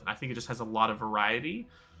dealing with. And I think it just has a lot of variety.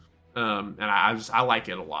 And I like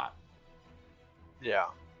it a lot. Yeah.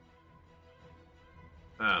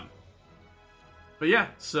 But yeah,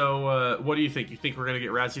 so what do you think? You think we're going to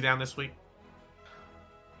get Razzie down this week?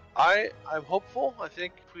 I'm hopeful. I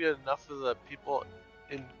think if we get enough of the people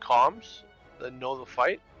in comms that know the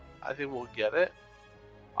fight, I think we'll get it.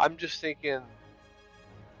 I'm just thinking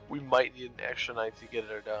we might need an extra night to get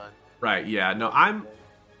it done. Right, yeah. No,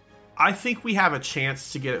 I think we have a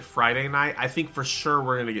chance to get it Friday night. I think for sure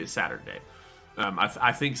we're going to get Saturday.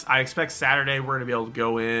 I expect Saturday we're going to be able to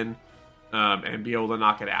go in and be able to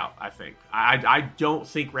knock it out, I think. I don't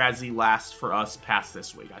think Razzie lasts for us past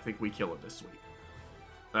this week. I think we kill it this week.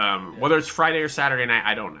 Whether it's Friday or Saturday night,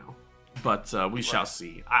 I don't know. But we shall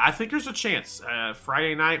see. I think there's a chance.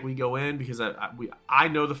 Friday night we go in because I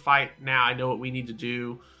know the fight now. I know what we need to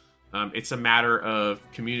do. It's a matter of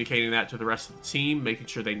communicating that to the rest of the team, making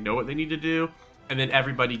sure they know what they need to do, and then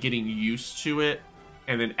everybody getting used to it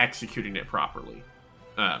and then executing it properly.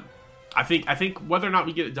 I think whether or not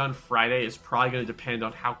we get it done Friday is probably going to depend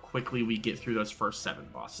on how quickly we get through those first 7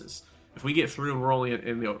 bosses. If we get through and we're only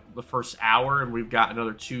in the first hour and we've got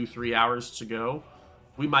another 2-3 hours to go,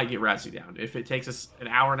 we might get Razzie down. If it takes us an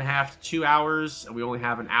hour and a half to 2 hours and we only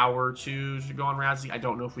have an hour or 2 to go on Razzie, I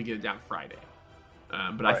don't know if we get it down Friday.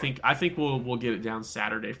 But right. I think we'll get it down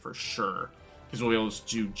Saturday for sure because we'll be able to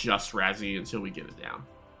do just Razzie until we get it down.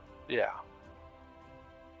 Yeah.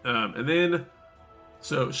 And then,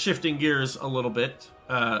 so shifting gears a little bit,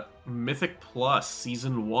 Mythic Plus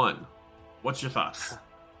Season 1. What's your thoughts?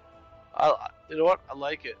 You know what? I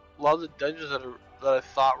like it. A lot of the dungeons that I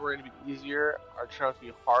thought were going to be easier are turning out to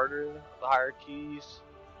be harder, the higher keys.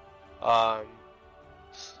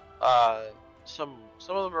 Some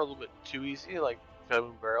of them are a little bit too easy, like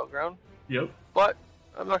Feathermoon Burial Ground. Yep. But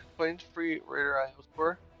I'm not complaining. Free Raider IO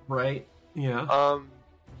score. Right. Yeah.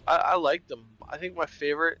 I like them. I think my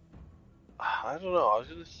favorite. I don't know.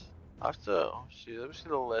 I have to see. Let me see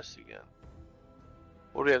the list again.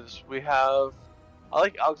 What do we have? We have. I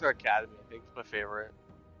like Alexander Academy. I think it's my favorite.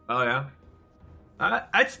 Oh yeah.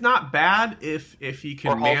 It's not bad if you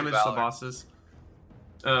can manage the bosses.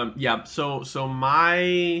 Yeah. So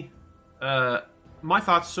my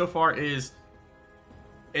thoughts so far is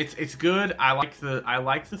it's good. I like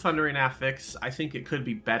the Thundering Affix. I think it could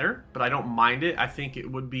be better, but I don't mind it. I think it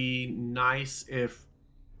would be nice if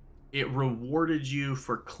it rewarded you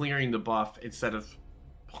for clearing the buff instead of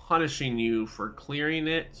punishing you for clearing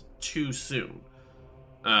it too soon.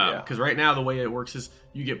 Because right now the way it works is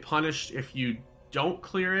you get punished if you don't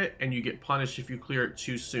clear it, and you get punished if you clear it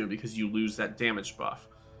too soon because you lose that damage buff.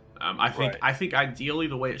 I think ideally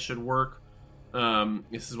the way it should work.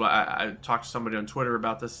 This is what I talked to somebody on Twitter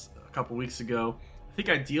about this a couple weeks ago. I think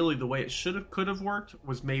ideally the way it could have worked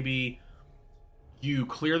was maybe you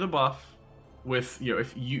clear the buff with,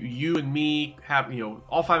 if you and me have,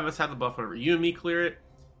 all 5 of us have the buff, whatever, you and me clear it,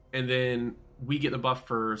 and then we get the buff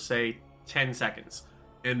for, say, 10 seconds.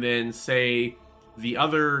 And then, say, the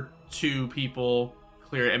other 2 people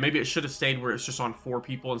clear it, and maybe it should have stayed where it's just on 4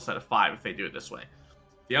 people instead of 5 if they do it this way.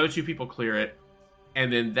 The other 2 people clear it,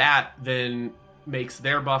 and then that makes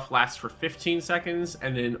their buff last for 15 seconds,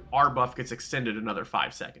 and then our buff gets extended another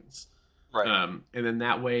 5 seconds. Right. And then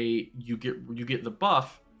that way you get the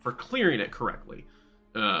buff for clearing it correctly.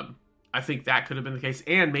 I think that could have been the case.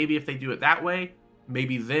 And maybe if they do it that way,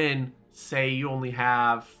 maybe then say you only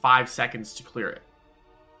have 5 seconds to clear it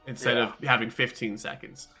instead of having 15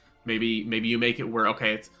 seconds. Maybe you make it where,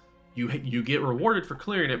 okay, it's you get rewarded for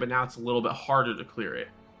clearing it, but now it's a little bit harder to clear it.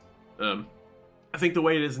 I think the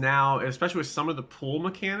way it is now, especially with some of the pool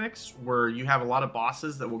mechanics, where you have a lot of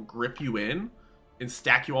bosses that will grip you in and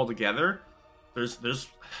stack you all together. There's,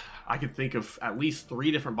 I could think of at least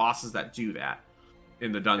 3 different bosses that do that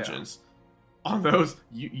in the dungeons. Yeah. On those,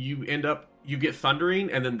 you end up, you get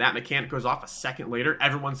thundering, and then that mechanic goes off a second later.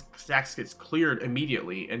 Everyone's stacks gets cleared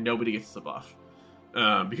immediately, and nobody gets the buff.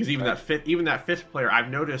 Because even that fifth player, I've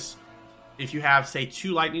noticed if you have, say,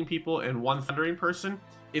 2 lightning people and 1 thundering person,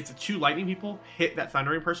 if the 2 lightning people hit that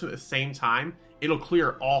thundering person at the same time, it'll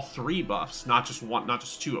clear all 3 buffs, not just 1, not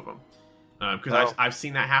just 2 of them. Because I've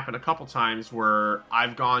seen that happen a couple times where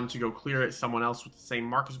I've gone to go clear it, someone else with the same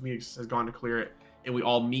mark as me has gone to clear it, and we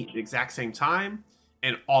all meet at the exact same time,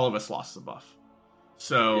 and all of us lost the buff.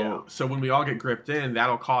 So when we all get gripped in,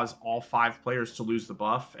 that'll cause all 5 players to lose the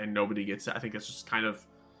buff, and nobody gets it. I think it's just kind of,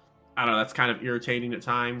 I don't know, that's kind of irritating at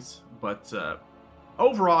times, but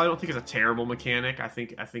overall, I don't think it's a terrible mechanic. I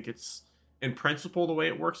think it's, in principle, the way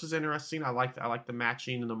it works is interesting. I like the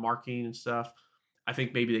matching and the marking and stuff. I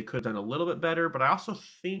think maybe they could have done a little bit better, but I also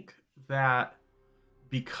think that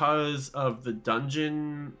because of the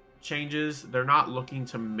dungeon changes, they're not looking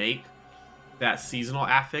to make that seasonal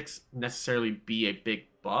affix necessarily be a big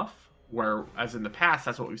buff. Whereas in the past,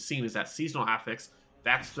 that's what we've seen is that seasonal affix,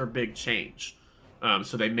 that's their big change.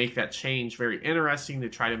 So they make that change very interesting. They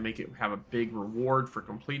try to make it have a big reward for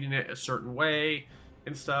completing it a certain way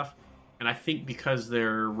and stuff. And I think because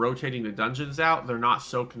they're rotating the dungeons out, they're not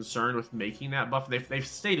so concerned with making that buff. They've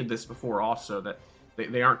stated this before also, that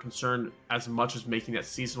they aren't concerned as much as making that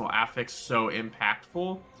seasonal affix so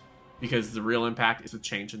impactful, because the real impact is the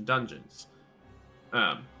change in dungeons.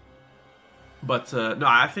 No,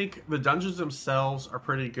 I think the dungeons themselves are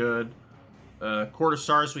pretty good. Quarter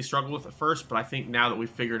Stars we struggled with at first, but I think now that we've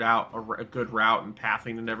figured out a good route and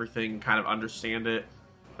pathing and everything, kind of understand it,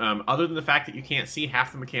 other than the fact that you can't see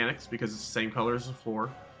half the mechanics because it's the same color as the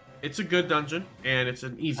floor, it's a good dungeon, and it's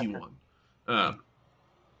an easy one.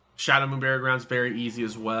 Shadow Moon Burial Ground's very easy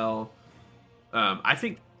as well. I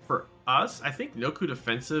think for us, I think Noku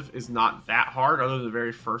Defensive is not that hard, other than the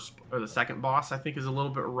very first or the second boss. I think is a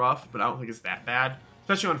little bit rough, but I don't think it's that bad.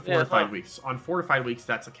 Especially on fortified weeks. On fortified weeks,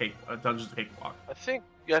 that's a dungeon's a cakewalk. I think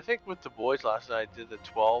with the boys last night, I did the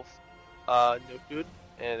 12 Nokud,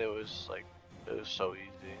 and it was so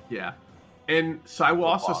easy. Yeah, and so I will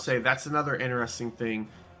also say that's another interesting thing,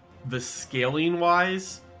 the scaling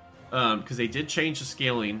wise, because they did change the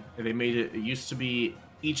scaling, and they made it. It used to be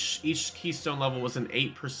each keystone level was an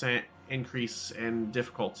 8% increase in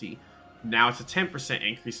difficulty. Now it's a 10%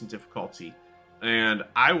 increase in difficulty, and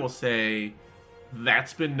I will say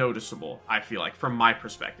that's been noticeable, I feel like, from my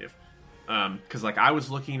perspective. Because I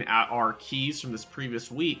was looking at our keys from this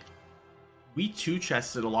previous week, we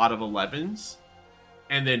 2-chested a lot of 11s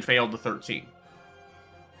and then failed the 13.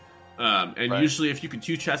 And usually if you can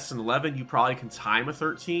 2-chest an 11, you probably can time a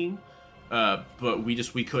 13. But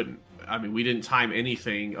we couldn't. I mean, we didn't time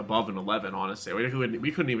anything above an 11, honestly.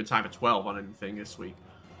 We couldn't even time a 12 on anything this week.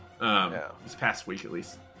 This past week, at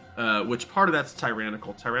least. Which part of that's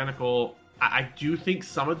Tyrannical. Tyrannical, I do think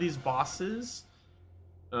some of these bosses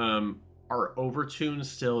are overtuned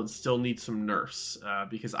still and still need some nerfs.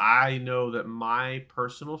 Because I know that my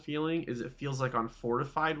personal feeling is it feels like on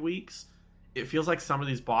fortified weeks, it feels like some of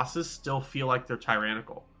these bosses still feel like they're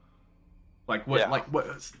tyrannical. I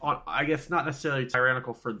guess not necessarily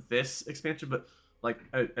tyrannical for this expansion, but like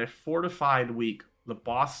a fortified week, the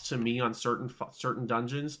boss to me on certain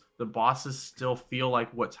dungeons, the bosses still feel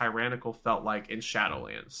like what tyrannical felt like in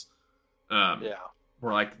Shadowlands.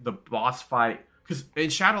 Where like the boss fight, because in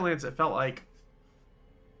Shadowlands it felt like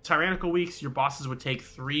tyrannical weeks, your bosses would take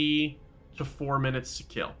 3 to 4 minutes to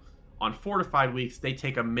kill. On fortified weeks, they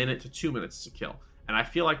take 1 minute to 2 minutes to kill. And I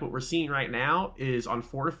feel like what we're seeing right now is on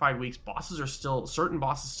fortified weeks, certain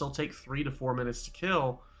bosses still take 3 to 4 minutes to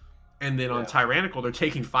kill. And then on tyrannical, they're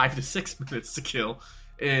taking 5 to 6 minutes to kill.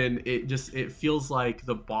 And it feels like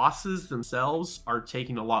the bosses themselves are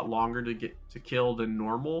taking a lot longer to get to kill than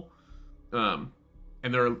normal. And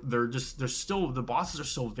the bosses are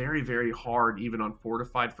still very, very hard, even on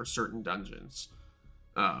fortified for certain dungeons.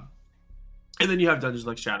 And then you have dungeons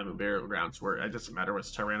like Shadow Moon Burial Grounds, where it doesn't matter whether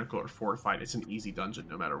it's tyrannical or fortified, it's an easy dungeon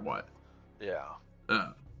no matter what. Yeah.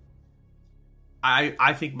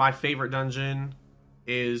 I think my favorite dungeon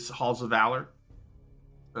is Halls of Valor.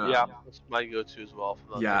 That's my go-to as well.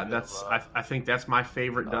 I think that's my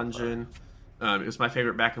favorite dungeon. It was my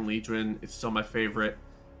favorite back in Legion. It's still my favorite.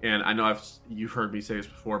 And I know you've heard me say this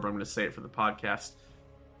before, but I'm going to say it for the podcast.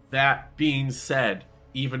 That being said,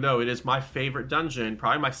 even though it is my favorite dungeon,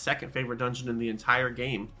 probably my second favorite dungeon in the entire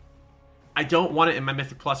game, I don't want it in my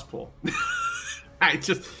Mythic Plus pool.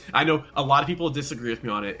 I know a lot of people disagree with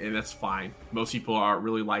me on it, and that's fine. Most people are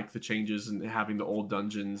really like the changes and having the old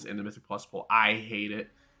dungeons and the Mythic Plus pool. I hate it.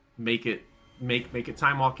 Make it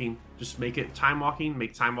time walking. Just make it time walking.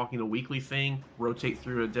 Make time walking a weekly thing. Rotate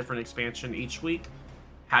through a different expansion each week.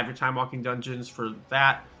 Have your time walking dungeons for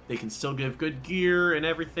that. They can still give good gear and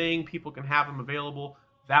everything. People can have them available.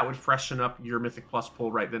 That would freshen up your Mythic Plus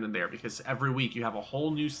pool right then and there, because every week you have a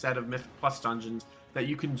whole new set of Mythic Plus dungeons that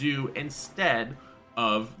you can do instead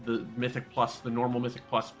of the Mythic Plus, the normal Mythic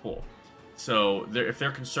Plus pool. So if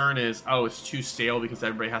their concern is, oh, it's too stale because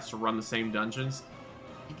everybody has to run the same dungeons,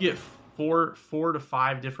 you get four to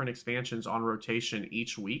five different expansions on rotation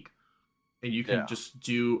each week, and you can just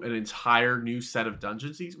do an entire new set of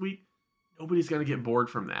dungeons each week. Nobody's going to get bored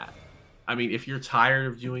from that. I mean, if you're tired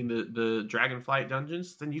of doing the Dragonflight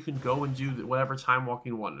dungeons, then you can go and do whatever time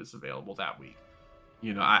walking one is available that week.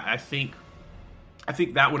 You know, I think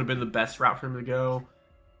that would have been the best route for him to go.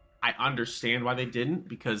 I understand why they didn't,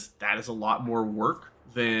 because that is a lot more work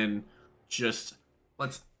than just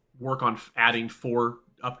let's work on adding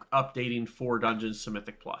updating 4 dungeons to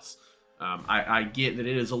Mythic Plus. I get that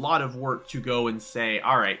it is a lot of work to go and say,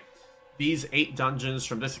 all right, these 8 dungeons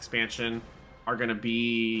from this expansion are going to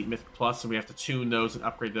be Mythic Plus, and we have to tune those and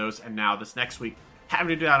upgrade those. And now this next week, having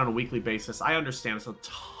to do that on a weekly basis, I understand it's a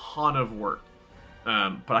ton of work.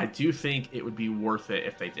 But I do think it would be worth it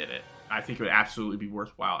if they did it. I think it would absolutely be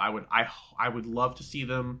worthwhile. I would love to see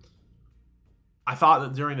them. I thought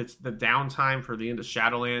that during the downtime for the end of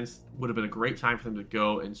Shadowlands would have been a great time for them to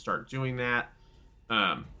go and start doing that.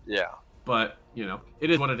 But, you know,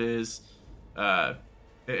 it is what it is.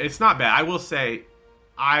 It's not bad. I will say,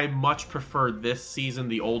 I much prefer this season,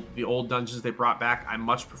 the old dungeons they brought back. I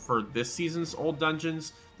much prefer this season's old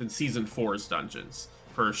dungeons than season 4's dungeons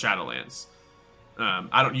for Shadowlands.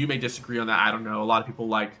 You may disagree on that. I don't know. A lot of people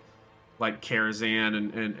like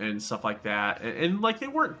Karazhan and stuff like that. And like, they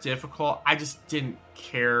weren't difficult. I just didn't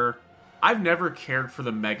care. I've never cared for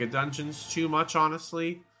the mega dungeons too much,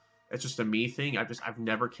 honestly. It's just a me thing. I've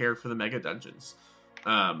never cared for the mega dungeons.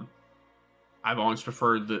 I've always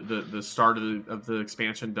preferred the start of the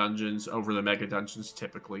expansion dungeons over the mega dungeons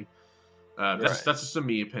typically. That's just a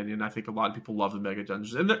me opinion. I think a lot of people love the mega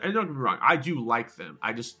dungeons, and don't get me wrong, I do like them.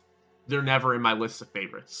 They're never in my list of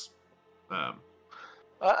favorites. I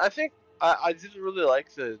think I did really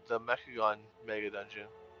like the Mechagon mega dungeon.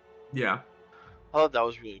 Yeah, I thought that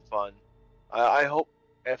was really fun. I hope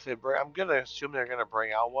if they bring, I'm gonna assume they're gonna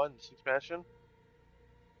bring out one this expansion.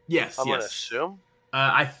 Yes, I'm gonna assume.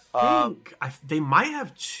 I think they might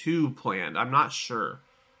have 2 planned. I'm not sure.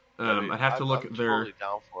 I'd have to look at their. Totally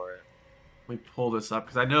down for it. Let me pull this up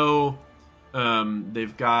because I know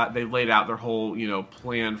they've laid out their whole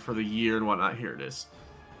plan for the year and whatnot. Here it is.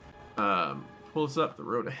 Pull this up. The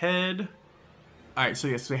road ahead. All right. So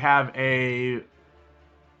yes, we have a.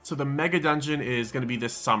 So the mega dungeon is going to be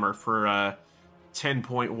this summer for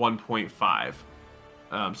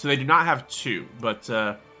 10.1.5. So they do not have 2,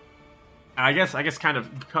 but. I guess kind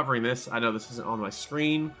of covering this, I know this isn't on my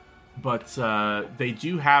screen, but they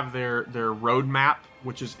do have their roadmap,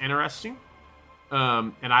 which is interesting,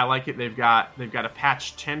 and I like it. They've got a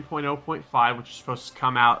patch 10.0.5, which is supposed to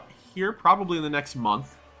come out here probably in the next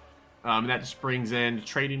month, and that just brings in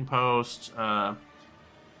Trading Post,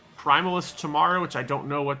 Primalist tomorrow, which I don't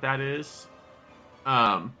know what that is,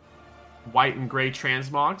 white and gray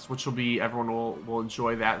transmogs, which will be everyone will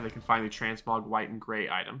enjoy that, and they can find the transmog white and gray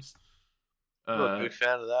items. I'm a big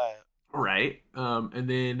fan of that. Right. And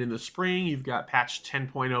then in the spring, you've got patch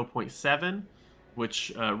 10.0.7,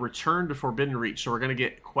 which returned to Forbidden Reach. So we're going to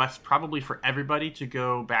get quests probably for everybody to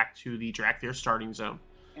go back to the Drakthir starting zone.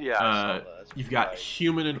 Yeah. You've got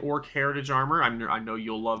human and orc heritage armor. I know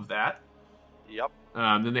you'll love that. Yep.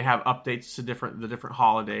 Then they have updates to the different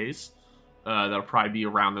holidays. That'll probably be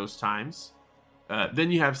around those times.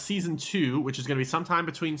 Then you have Season 2, which is going to be sometime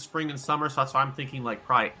between spring and summer. So that's why I'm thinking like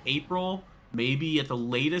probably April. Maybe at the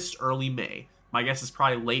latest, early May. My guess is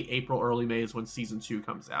probably late April, early May is when Season 2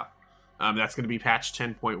 comes out. That's going to be patch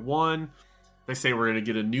 10.1. They say we're going to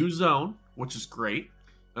get a new zone, which is great.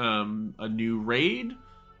 A new raid,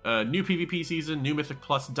 a new PvP season, new Mythic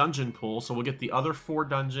Plus dungeon pool. So we'll get the other 4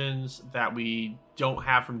 dungeons that we don't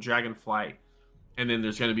have from Dragonflight. And then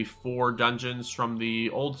there's going to be 4 dungeons from the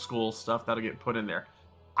old school stuff that'll get put in there.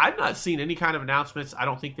 I've not seen any kind of announcements. I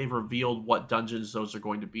don't think they've revealed what dungeons those are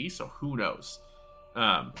going to be, so who knows?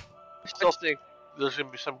 I still think there's going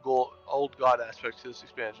to be some old god aspect to this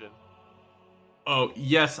expansion. Oh,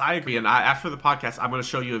 yes, I agree. And after the podcast, I'm going to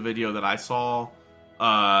show you a video that I saw,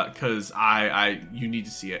 because you need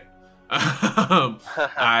to see it. I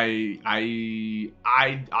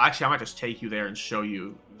actually I might just take you there and show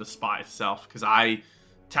you the spot itself because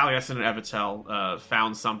Taliesin and Evitel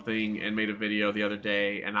found something and made a video the other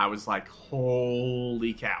day, and I was like,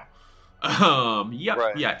 holy cow. Yep,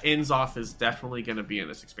 Right. yeah, Inzoth is definitely going to be in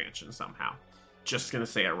this expansion somehow. Just going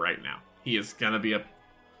to say it right now. He is going to be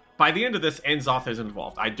by the end of this, Inzoth is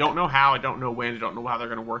involved. I don't know how, I don't know when, I don't know how they're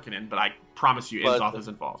going to work it in, but I promise you Inzoth is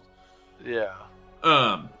involved. Yeah.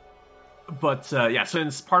 But yeah, so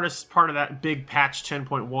it's part of that big patch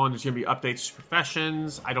 10.1, there's going to be updates to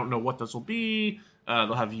professions. I don't know what those will be.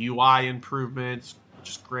 They'll have UI improvements,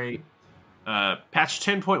 which is great. Patch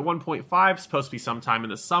 10.1.5 is supposed to be sometime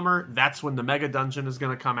in the summer. That's when the Mega Dungeon is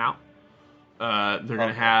going to come out. They're going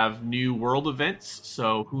to have new world events,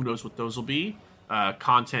 so who knows what those will be.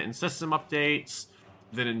 Content and system updates.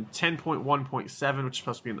 Then in 10.1.7, which is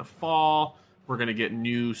supposed to be in the fall, we're going to get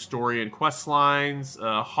new story and quest lines,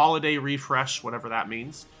 holiday refresh, whatever that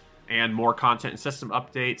means, and more content and system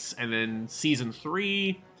updates. And then Season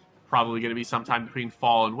 3, probably going to be sometime between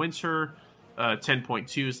fall and winter.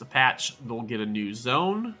 10.2 is the patch. They'll get a new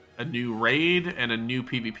zone, a new raid, and a new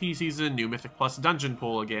PvP season, new Mythic Plus dungeon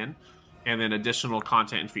pool again, and then additional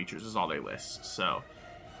content and features is all they list. So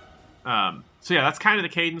yeah, that's kind of the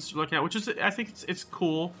cadence we're looking at, which is, I think it's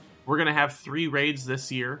cool. We're going to have 3 raids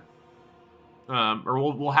this year.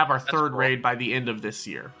 Or we'll have our third raid by the end of this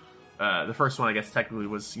year. The first one, I guess, technically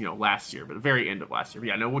was last year, but the very end of last year. But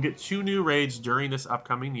yeah, no, we'll get 2 new raids during this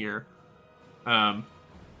upcoming year.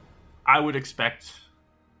 I would expect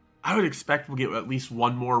we'll get at least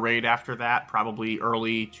one more raid after that, probably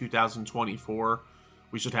early 2024.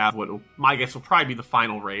 We should have my guess will probably be the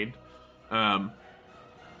final raid.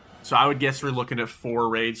 So I would guess we're looking at 4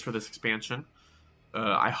 raids for this expansion.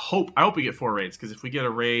 I hope we get 4 raids, because if we get a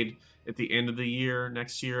raid at the end of the year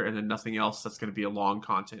next year and then nothing else, that's going to be a long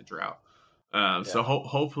content drought. So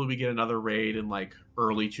hopefully we get another raid in like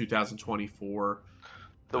early 2024.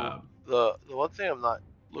 The one thing I'm not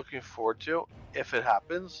looking forward to, if it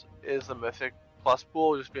happens, is the Mythic Plus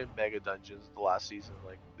pool just being mega dungeons the last season.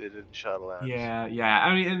 Like, they didn't Shadowlands. Yeah.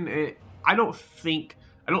 I mean, I don't think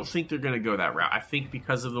they're going to go that route. I think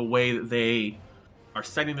because of the way that they are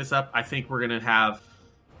setting this up, I think we're going to have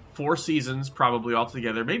 4 seasons probably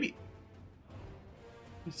altogether. Maybe.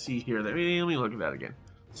 Let's see here. Let me look at that again.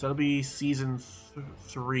 So it'll be season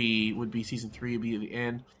 3 would be at the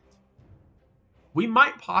end. We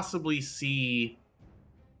might possibly see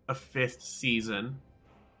a 5th season.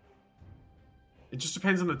 It just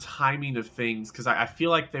depends on the timing of things, because I feel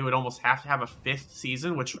like they would almost have to have a 5th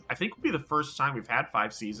season, which I think would be the first time we've had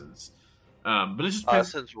 5 seasons. But it just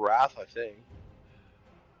depends. Since Wrath, I think.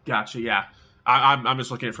 Gotcha. Yeah, I'm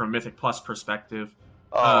just looking at it from a Mythic Plus perspective.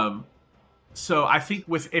 So I think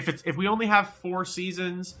if we only have 4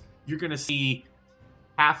 seasons, you're going to see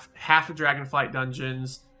half the Dragonflight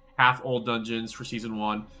dungeons, half old dungeons for season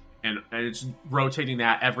 1, and it's rotating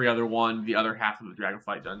that every other one, the other half of the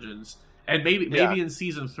Dragonflight dungeons. And maybe in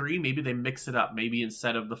season 3, maybe they mix it up. Maybe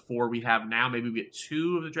instead of the 4 we have now, maybe we get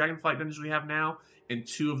 2 of the Dragonflight dungeons we have now and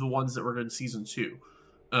 2 of the ones that were in season 2.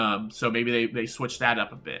 So maybe they switch that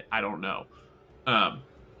up a bit. I don't know. And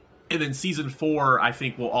then season 4, I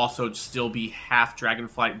think, will also still be half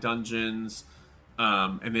Dragonflight dungeons.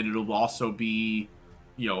 And then it'll also be,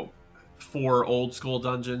 4 old school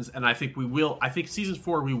dungeons. And I think season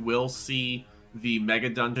 4, we will see the Mega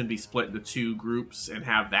Dungeon be split into 2 groups and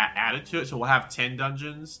have that added to it. So we'll have 10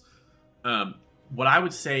 dungeons. What I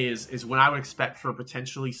would say is when I would expect for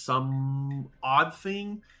potentially some odd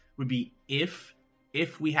thing would be if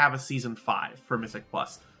we have a season 5 for Mythic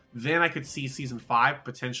Plus. Then I could see season 5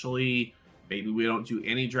 potentially, maybe we don't do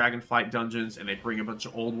any Dragonflight dungeons and they bring a bunch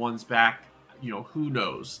of old ones back. Who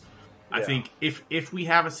knows? Yeah. I think if we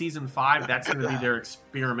have a season 5, that's going to be their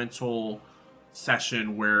experimental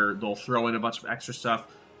session where they'll throw in a bunch of extra stuff.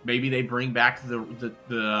 Maybe they bring back they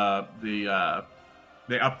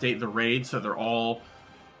update the raids so they're all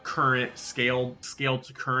current scaled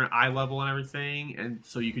to current eye level and everything, and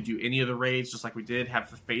so you could do any of the raids just like we did. Have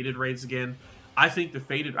the faded raids again. I think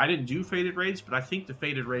I didn't do faded raids, but I think the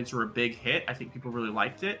faded raids were a big hit. I think people really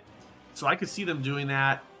liked it, so I could see them doing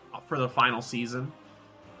that for the final season.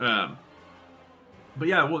 But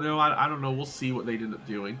yeah, well, I don't know. We'll see what they end up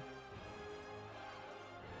doing.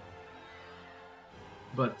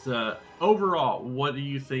 But overall, what do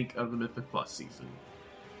you think of the Mythic Plus season?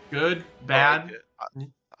 Good? Bad? I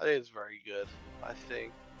think it's very good. I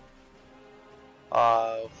think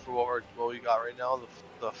for what we got right now,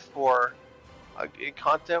 the 4 in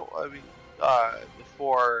content. I mean, the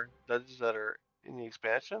 4 dungeons that are in the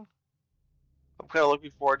expansion. I'm kind of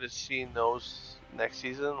looking forward to seeing those next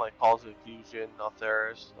season, like Halls of Infusion,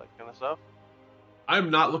 Altheris, that kind of stuff. I'm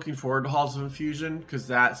not looking forward to Halls of Infusion because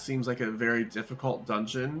that seems like a very difficult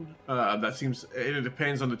dungeon. It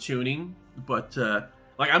depends on the tuning, but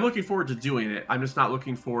like I'm looking forward to doing it. I'm just not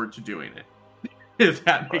looking forward to doing it. If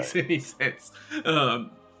that makes any sense.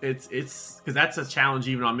 It's because that's a challenge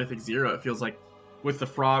even on Mythic Zero. It feels like with the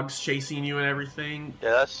frogs chasing you and everything.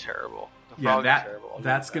 Yeah, that's terrible.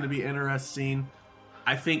 That's going to be interesting.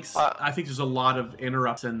 I think there's a lot of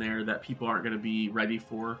interrupts in there that people aren't going to be ready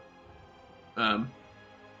for.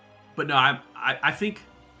 But no, I think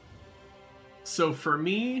so. For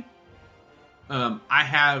me,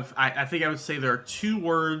 I think I would say there are two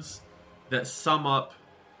words that sum up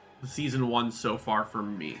the season 1 so far for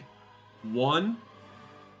me. One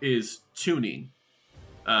is tuning,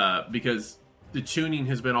 because the tuning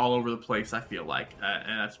has been all over the place. I feel like,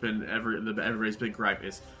 and that's been everybody's big gripe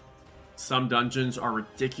is some dungeons are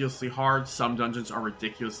ridiculously hard, some dungeons are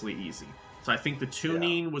ridiculously easy. So I think the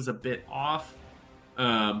tuning was a bit off.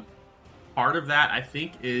 Part of that, I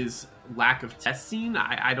think, is lack of testing.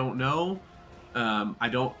 I don't know. I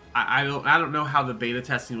don't know how the beta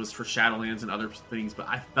testing was for Shadowlands and other things, but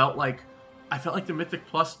I felt like the Mythic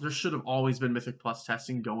Plus, there should have always been Mythic Plus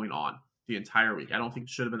testing going on the entire week. I don't think it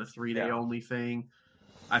should have been a 3-day only thing.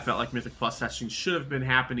 I felt like Mythic Plus testing should have been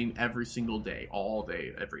happening every single day, all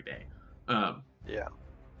day, every day. And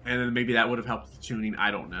then maybe that would have helped with the tuning.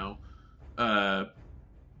 I don't know.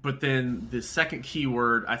 But then the second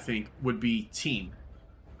keyword, I think, would be team.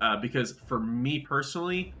 Because for me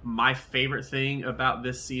personally, my favorite thing about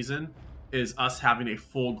this season is us having a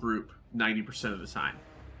full group 90% of the time.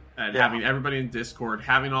 And having everybody in Discord,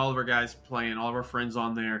 having all of our guys playing, all of our friends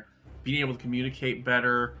on there, being able to communicate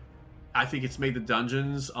better. I think it's made the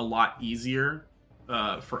dungeons a lot easier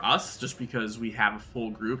for us just because we have a full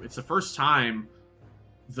group. It's the first time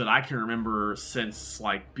that I can remember since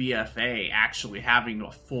like BFA actually having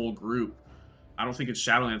a full group. I don't think in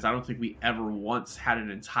Shadowlands, I don't think we ever once had an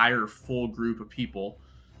entire full group of people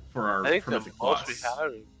for our Mythic Plus.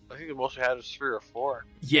 I think the most we had was 3 or 4.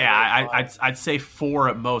 Yeah, I'd say 4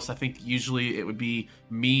 at most. I think usually it would be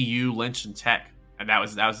me, you, Lynch, and Tech, and that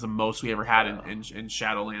was the most we ever had in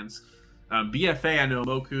Shadowlands. BFA, I know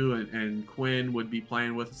Moku and Quinn would be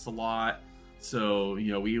playing with us a lot, so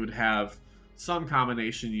we would have some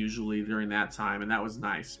combination usually during that time, and that was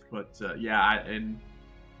nice. But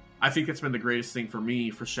I think it's been the greatest thing for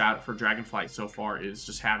me for Dragonflight so far is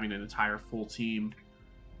just having an entire full team.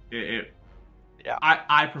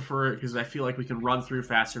 I prefer it because I feel like we can run through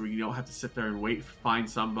faster. We don't have to sit there and wait to find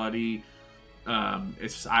somebody.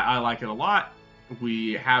 It's just, I like it a lot.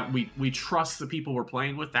 We trust the people we're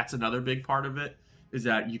playing with. That's another big part of it, is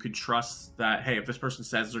that you can trust that, hey, if this person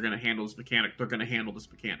says they're going to handle this mechanic, they're going to handle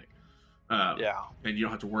this mechanic. And you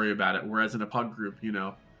don't have to worry about it. Whereas in a pug group,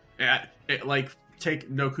 like take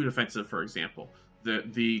No Coup Defensive, for example.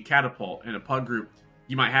 The catapult in a pug group,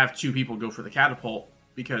 you might have 2 people go for the catapult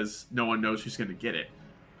because no one knows who's going to get it.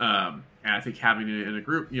 And I think having it in a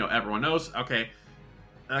group, everyone knows, okay,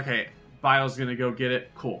 Bio's going to go get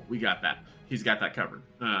it. Cool, we got that. He's got that covered.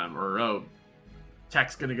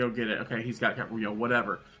 Tech's going to go get it. Okay, he's got it covered.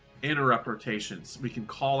 Whatever. Interrupt rotations. We can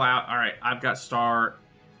call out, all right, I've got Star,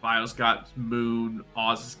 Bio's got Moon,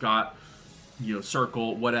 Oz has got,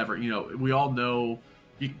 Circle, whatever. We all know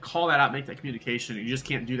you can call that out, make that communication. You just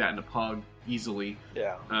can't do that in a pug easily.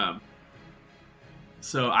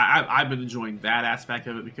 So I've been enjoying that aspect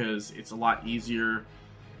of it because it's a lot easier.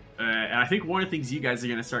 And I think one of the things you guys are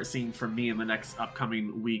going to start seeing from me in the next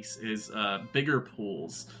upcoming weeks is bigger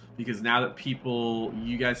pools. Because now that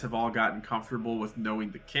you guys have all gotten comfortable with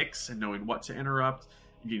knowing the kicks and knowing what to interrupt,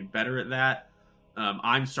 and getting better at that.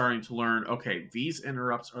 I'm starting to learn, okay, these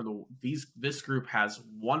interrupts are this group has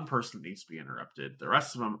one person that needs to be interrupted. The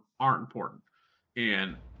rest of them aren't important.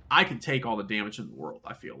 And I can take all the damage in the world,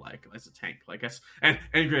 I feel like, as a tank. And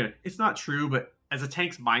granted, it's not true, but as a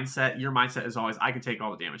tank's mindset, your mindset is always, I can take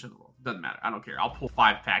all the damage in the world. Doesn't matter. I don't care. I'll pull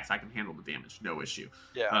 5 packs. I can handle the damage. No issue.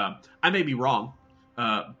 I may be wrong,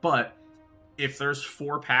 but if there's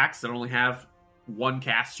 4 packs that only have 1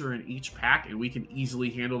 caster in each pack and we can easily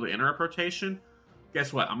handle the interrupt rotation,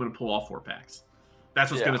 guess what? I'm going to pull all 4 packs.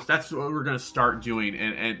 That's what we're going to start doing.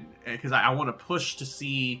 And because I want to push to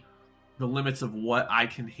see the limits of what I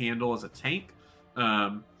can handle as a tank.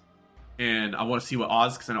 And I want to see what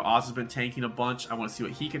Oz, because I know Oz has been tanking a bunch. I want to see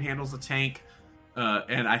what he can handle as a tank.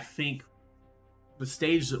 And I think the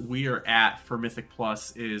stage that we are at for Mythic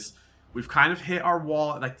Plus is we've kind of hit our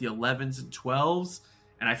wall at like the 11s and 12s.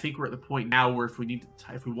 And I think we're at the point now where if we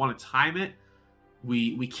want to time it,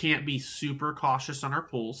 we can't be super cautious on our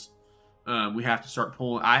pulls. We have to start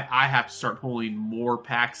pulling. I have to start pulling more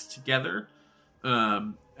packs together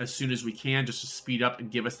as soon as we can, just to speed up and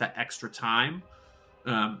give us that extra time.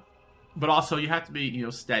 But also, you have to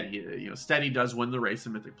be, steady. Steady does win the race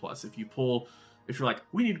in Mythic Plus. If you're like,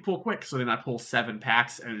 we need to pull quick, so then I pull 7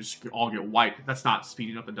 packs and it just all get wiped. That's not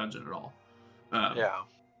speeding up the dungeon at all.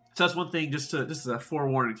 So that's one thing. This is a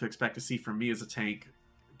forewarning to expect to see from me as a tank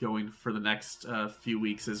going for the next few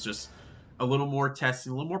weeks, is just a little more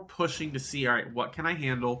testing, a little more pushing to see, all right, what can I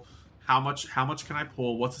handle? How much can I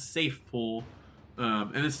pull? What's a safe pull?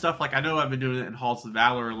 And then stuff like, I know I've been doing it in Halls of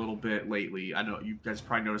Valor a little bit lately. I know you guys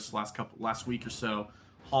probably noticed last week or so,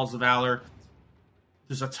 Halls of Valor,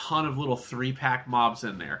 there's a ton of little 3-pack mobs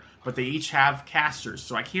in there, but they each have casters,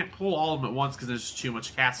 so I can't pull all of them at once because there's just too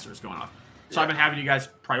much casters going on. So I've been having you guys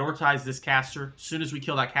prioritize this caster. As soon as we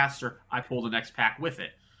kill that caster, I pull the next pack with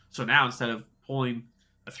it. So now instead of pulling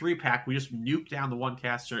a 3-pack, we just nuke down the 1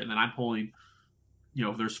 caster, and then I'm pulling,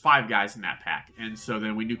 there's 5 guys in that pack. And so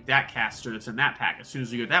then we nuke that caster that's in that pack. As soon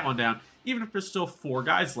as we get that one down, even if there's still 4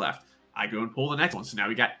 guys left, I go and pull the next one. So now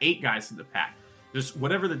we got 8 guys in the pack. Just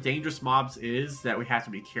whatever the dangerous mobs is that we have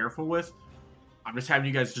to be careful with, I'm just having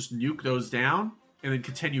you guys just nuke those down and then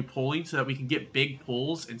continue pulling so that we can get big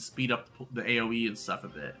pulls and speed up the AoE and stuff a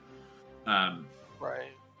bit.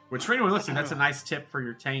 Right. Which, for anyone listening, that's a nice tip for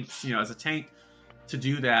your tanks. As a tank, to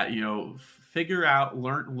do that, figure out,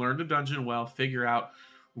 learn the dungeon well, figure out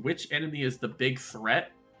which enemy is the big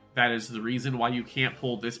threat. That is the reason why you can't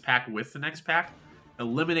pull this pack with the next pack.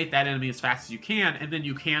 Eliminate that enemy as fast as you can, and then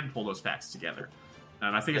you can pull those packs together.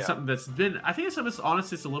 And I think it's something that's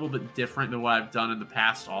honestly, it's a little bit different than what I've done in the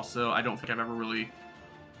past also. I don't think I've ever really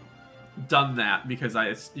done that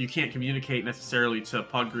because you can't communicate necessarily to a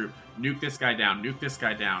pug group, nuke this guy down, and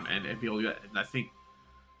be able to do that. And I think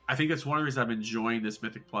that's one of the reasons I'm enjoying this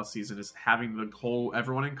Mythic Plus season, is having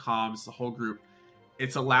everyone in comms, the whole group.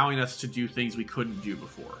 It's allowing us to do things we couldn't do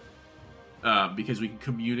before. Because we can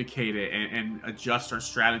communicate it and adjust our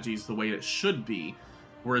strategies the way it should be.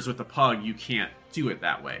 Whereas with the pug, you can't do it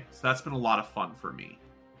that way. So that's been a lot of fun for me.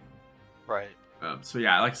 Right. So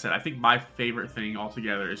yeah, like I said, I think my favorite thing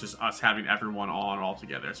altogether is just us having everyone on all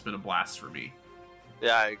together. It's been a blast for me.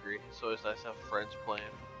 Yeah, I agree. It's always nice to have friends playing.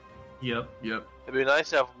 Yep. It'd be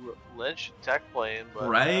nice to have Lynch and Tech playing, but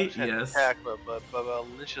right, yes. Tech, but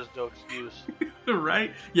Lynch has no excuse.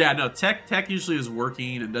 Right? Yeah, no. Tech usually is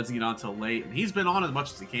working and doesn't get on till late, and he's been on as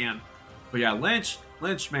much as he can. But yeah, Lynch,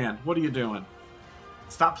 man, what are you doing?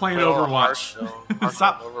 Stop playing Overwatch.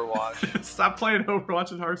 Stop Overwatch. Stop playing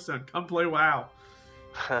Overwatch and Hearthstone. Come play WoW.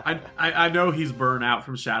 I know he's burnt out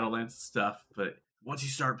from Shadowlands stuff, but once you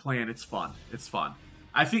start playing, it's fun.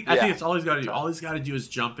 I think it's all he's got to do. All he's got to do is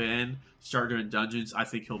jump in, start doing dungeons. I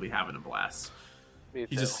think he'll be having a blast. Me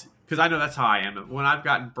too. Because I know that's how I am. When I've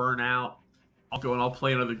gotten burnt out, I'll go and I'll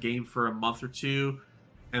play another game for a month or two,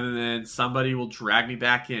 and then somebody will drag me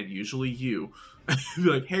back in. Usually you. Be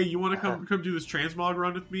like, hey, you want to come do this transmog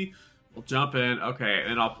run with me? We'll jump in. Okay,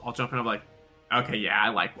 and I'll jump in. I'm like, okay, yeah, I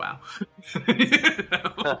like WoW.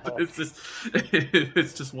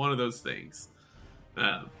 It's just one of those things.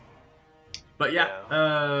 But yeah,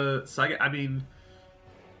 so I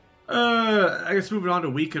guess moving on to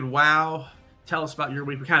week in WoW. Tell us about your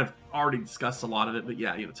week. We kind of already discussed a lot of it, but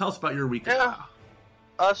yeah, tell us about your week in WoW.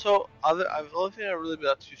 So the only thing I've really been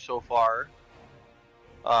up to so far,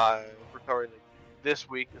 recovering this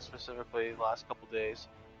week specifically, the last couple days,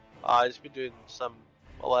 I've just been doing some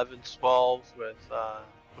 11 spalls with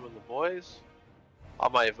some of the boys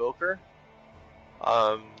on my Evoker.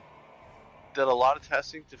 Did a lot of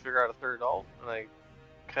testing to figure out a third ult, and I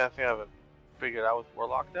kind of think I have it figured out with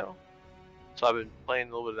Warlock now. So I've been playing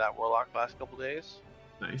a little bit of that Warlock the last couple days.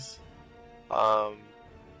 Nice.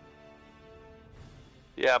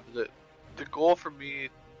 Yeah, but the goal for me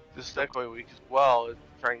this next week as well is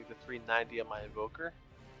trying to get to 390 on my Invoker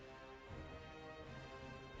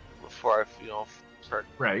before I start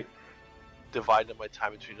dividing my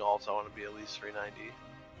time between ults. I want to be at least 390.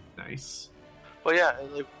 Nice. But yeah,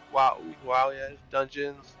 and WoW, yeah,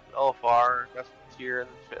 dungeons, LFR, got some tier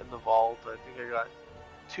in the vault. I think I got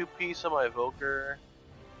 2 pieces on my Evoker,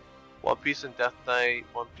 1 piece in Death Knight,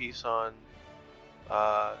 1 piece on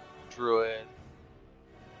Druid.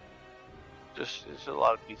 Just a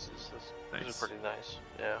lot of pieces. This is pretty nice.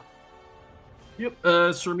 Yeah.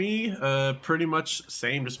 Yep. For me, pretty much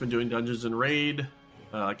same. Just been doing dungeons and raid.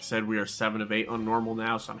 Like I said, we are 7 of 8 on normal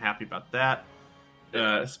now, so I'm happy about that.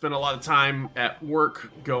 Spent a lot of time at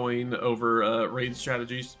work going over raid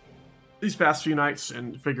strategies these past few nights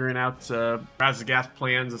and figuring out Razagast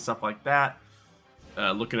plans and stuff like that.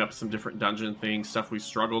 looking up some different dungeon things, stuff we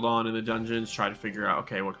struggled on in the dungeons, try to figure out,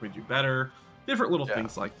 okay, what can we do better? Different little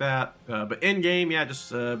things like that. But in game,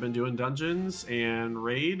 just been doing dungeons and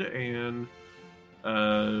raid and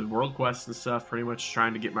world quests and stuff. Pretty much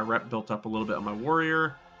trying to get my rep built up a little bit on my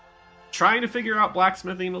warrior. Trying to figure out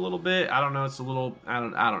blacksmithing a little bit. I don't know. It's a little. I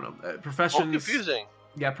don't know. Professions. Confusing.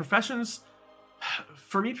 Yeah, professions.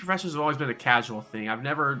 For me, professions have always been a casual thing. I've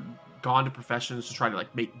never gone to professions to try to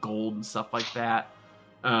like make gold and stuff like that.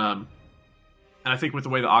 And I think with the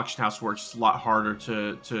way the auction house works, it's a lot harder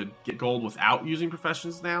to get gold without using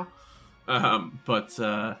professions now. But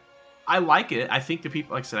I like it. I think the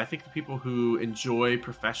people, like I said, I think the people who enjoy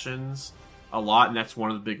professions a lot, and that's one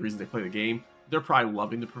of the big reasons they play the game, they're probably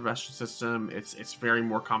loving the profession system. It's very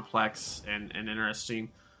more complex and interesting.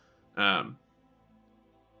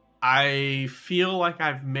 I feel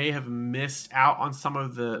like may have missed out on some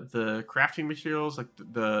of the crafting materials, like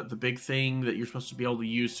the big thing that you're supposed to be able to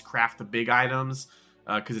use to craft the big items,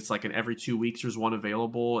 because it's like in every 2 weeks there's one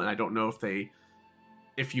available, and I don't know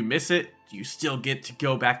if you miss it, do you still get to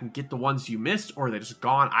go back and get the ones you missed, or are they just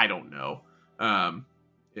gone? I don't know.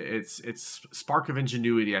 It's Spark of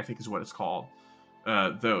Ingenuity, I think is what it's called.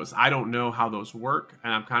 Those I don't know how those work,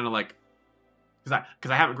 and I'm kind of like,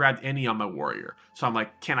 because I haven't grabbed any on my warrior, so I'm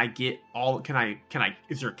like, can I get all? Can I?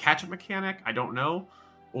 Is there a catch-up mechanic? I don't know,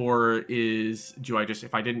 or do I just,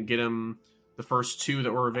 if I didn't get them the first 2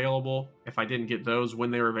 that were available, if I didn't get those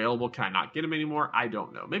when they were available, can I not get them anymore? I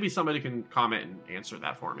don't know. Maybe somebody can comment and answer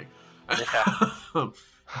that for me. Yeah.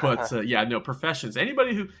 But no, professions.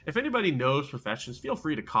 If anybody knows professions, feel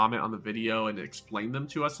free to comment on the video and explain them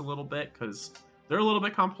to us a little bit, because they're a little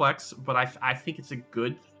bit complex, but I think it's a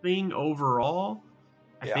good thing overall.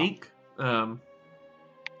 I think.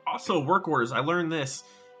 Also, work orders. I learned this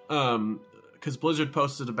because Blizzard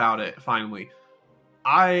posted about it finally.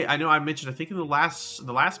 I know I mentioned, I think in the last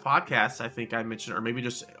podcast, I think I mentioned, or maybe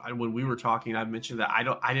just when we were talking, I mentioned that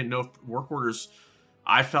I didn't know if work orders.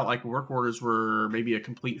 I felt like work orders were maybe a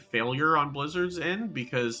complete failure on Blizzard's end,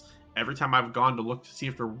 because every time I've gone to look to see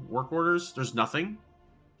if there are work orders, there's nothing.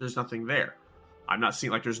 There's nothing there. I'm not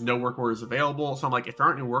seeing, like, there's no work orders available. So I'm like, if there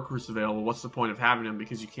aren't any work orders available, what's the point of having them?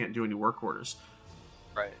 Because you can't do any work orders.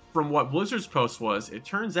 Right. From what Blizzard's post was, it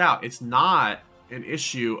turns out it's not an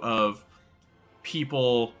issue of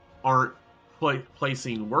people aren't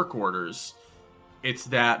placing work orders. It's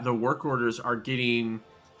that the work orders are getting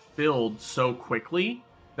filled so quickly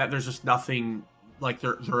that there's just nothing, like,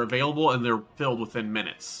 they're available and they're filled within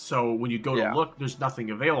minutes. So when you go to look, there's nothing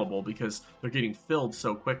available because they're getting filled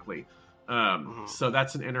so quickly. So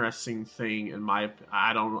that's an interesting thing in I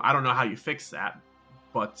don't know how you fix that,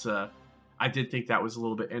 but I did think that was a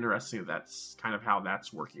little bit interesting. That's kind of how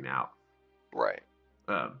that's working out. Right.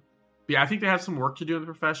 Yeah, I think they have some work to do in the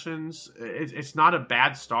professions. It's not a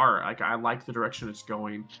bad start. Like, I like the direction it's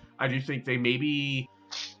going. I do think they maybe,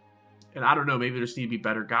 and I don't know, maybe there just need to be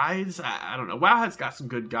better guides. I don't know. WoW has got some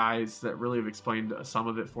good guides that really have explained some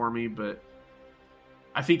of it for me, but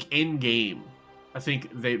I think in game, I think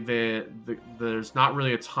there's not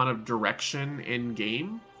really a ton of direction in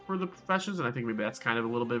game for the professions, and I think maybe that's kind of a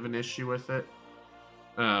little bit of an issue with it.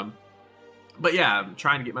 But yeah, I'm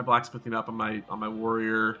trying to get my blacksmithing up on my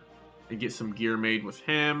warrior and get some gear made with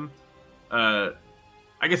him. I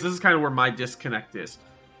guess this is kind of where my disconnect is.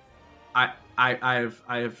 I'm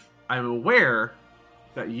aware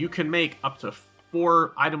that you can make up to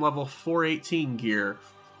 4 item level 418 gear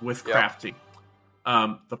with crafting.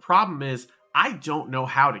 The problem is, I don't know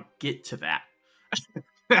how to get to that.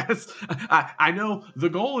 I know the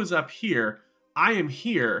goal is up here. I am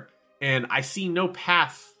here, and I see no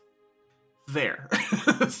path there.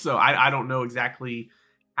 So I don't know exactly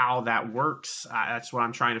how that works. That's what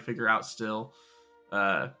I'm trying to figure out still.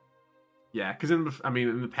 Because in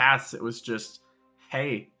the past it was just,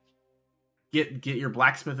 hey, get your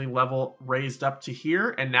blacksmithing level raised up to here,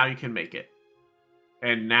 and now you can make it.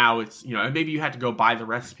 And now it's, maybe you had to go buy the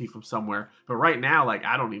recipe from somewhere. But right now, like,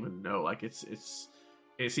 I don't even know. Like, it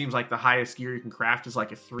seems like the highest gear you can craft is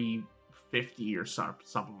like a 350 or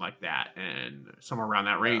something like that, and somewhere around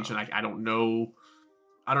that range. And I don't know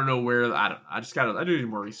where. I do need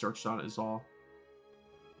more research on it is all.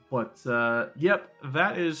 But yep,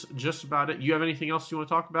 that is just about it. You have anything else you want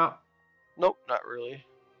to talk about? Nope, not really.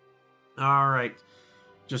 All right,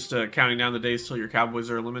 just counting down the days till your Cowboys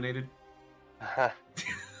are eliminated. But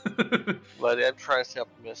I'm trying to stay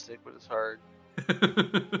optimistic, but it's hard.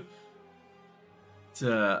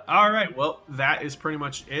 All right, well, that is pretty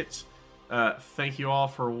much it. Thank you all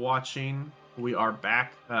for watching. We are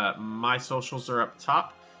back. My socials are up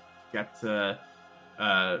top. Got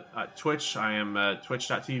Twitch, I am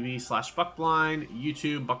twitch.tv/Buckblind,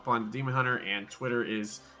 YouTube, Buckblind the Demon Hunter, and Twitter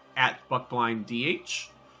is @BuckblindDH.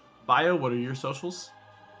 Bio, what are your socials?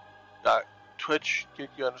 Twitch,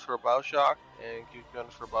 QQ_Bioshock, and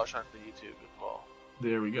QQ_Bioshock the YouTube as well.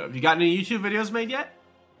 There we go. Have you got any YouTube videos made yet?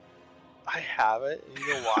 I haven't. And you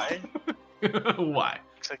know why? Why?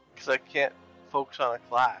 Because I can't focus on a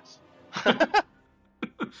class.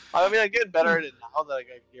 I mean, I'm getting better at it now that I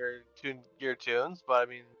got gear tunes, but I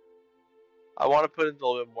mean, I want to put in a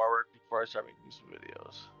little bit more work before I start making some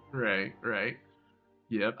videos. Right.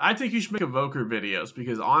 Yep. I think you should make evoker videos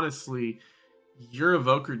because honestly, your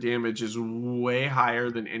evoker damage is way higher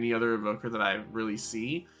than any other evoker that I really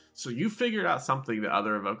see. So you figured out something that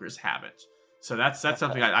other evokers haven't. So that's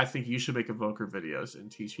something I think you should make evoker videos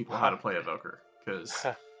and teach people how to play evoker. Because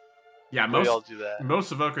yeah, most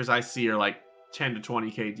evokers I see are like 10 to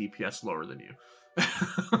 20k DPS lower than you.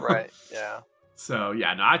 Right. Yeah. So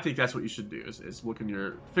yeah, no, I think that's what you should do is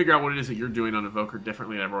figure out what it is that you're doing on evoker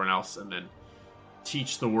differently than everyone else, and then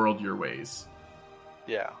teach the world your ways.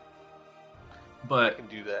 Yeah. But I can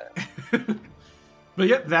do that. But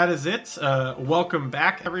yep, that is it. Welcome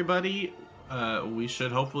back, everybody. We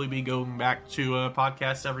should hopefully be going back to a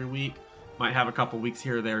podcast every week. Might have a couple weeks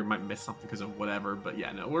here or there. Might miss something because of whatever. But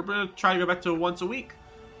yeah, no, we're going to try to go back to once a week.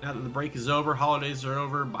 Now that the break is over, holidays are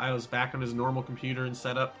over, Bio's back on his normal computer and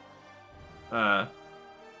setup.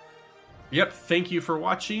 Yep, thank you for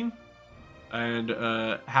watching. And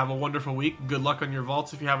have a wonderful week. Good luck on your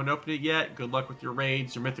vaults if you haven't opened it yet. Good luck with your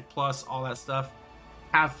raids, your Mythic Plus, all that stuff.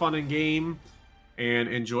 Have fun in game. And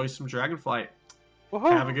enjoy some Dragonflight.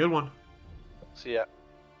 Woohoo. Have a good one. See ya.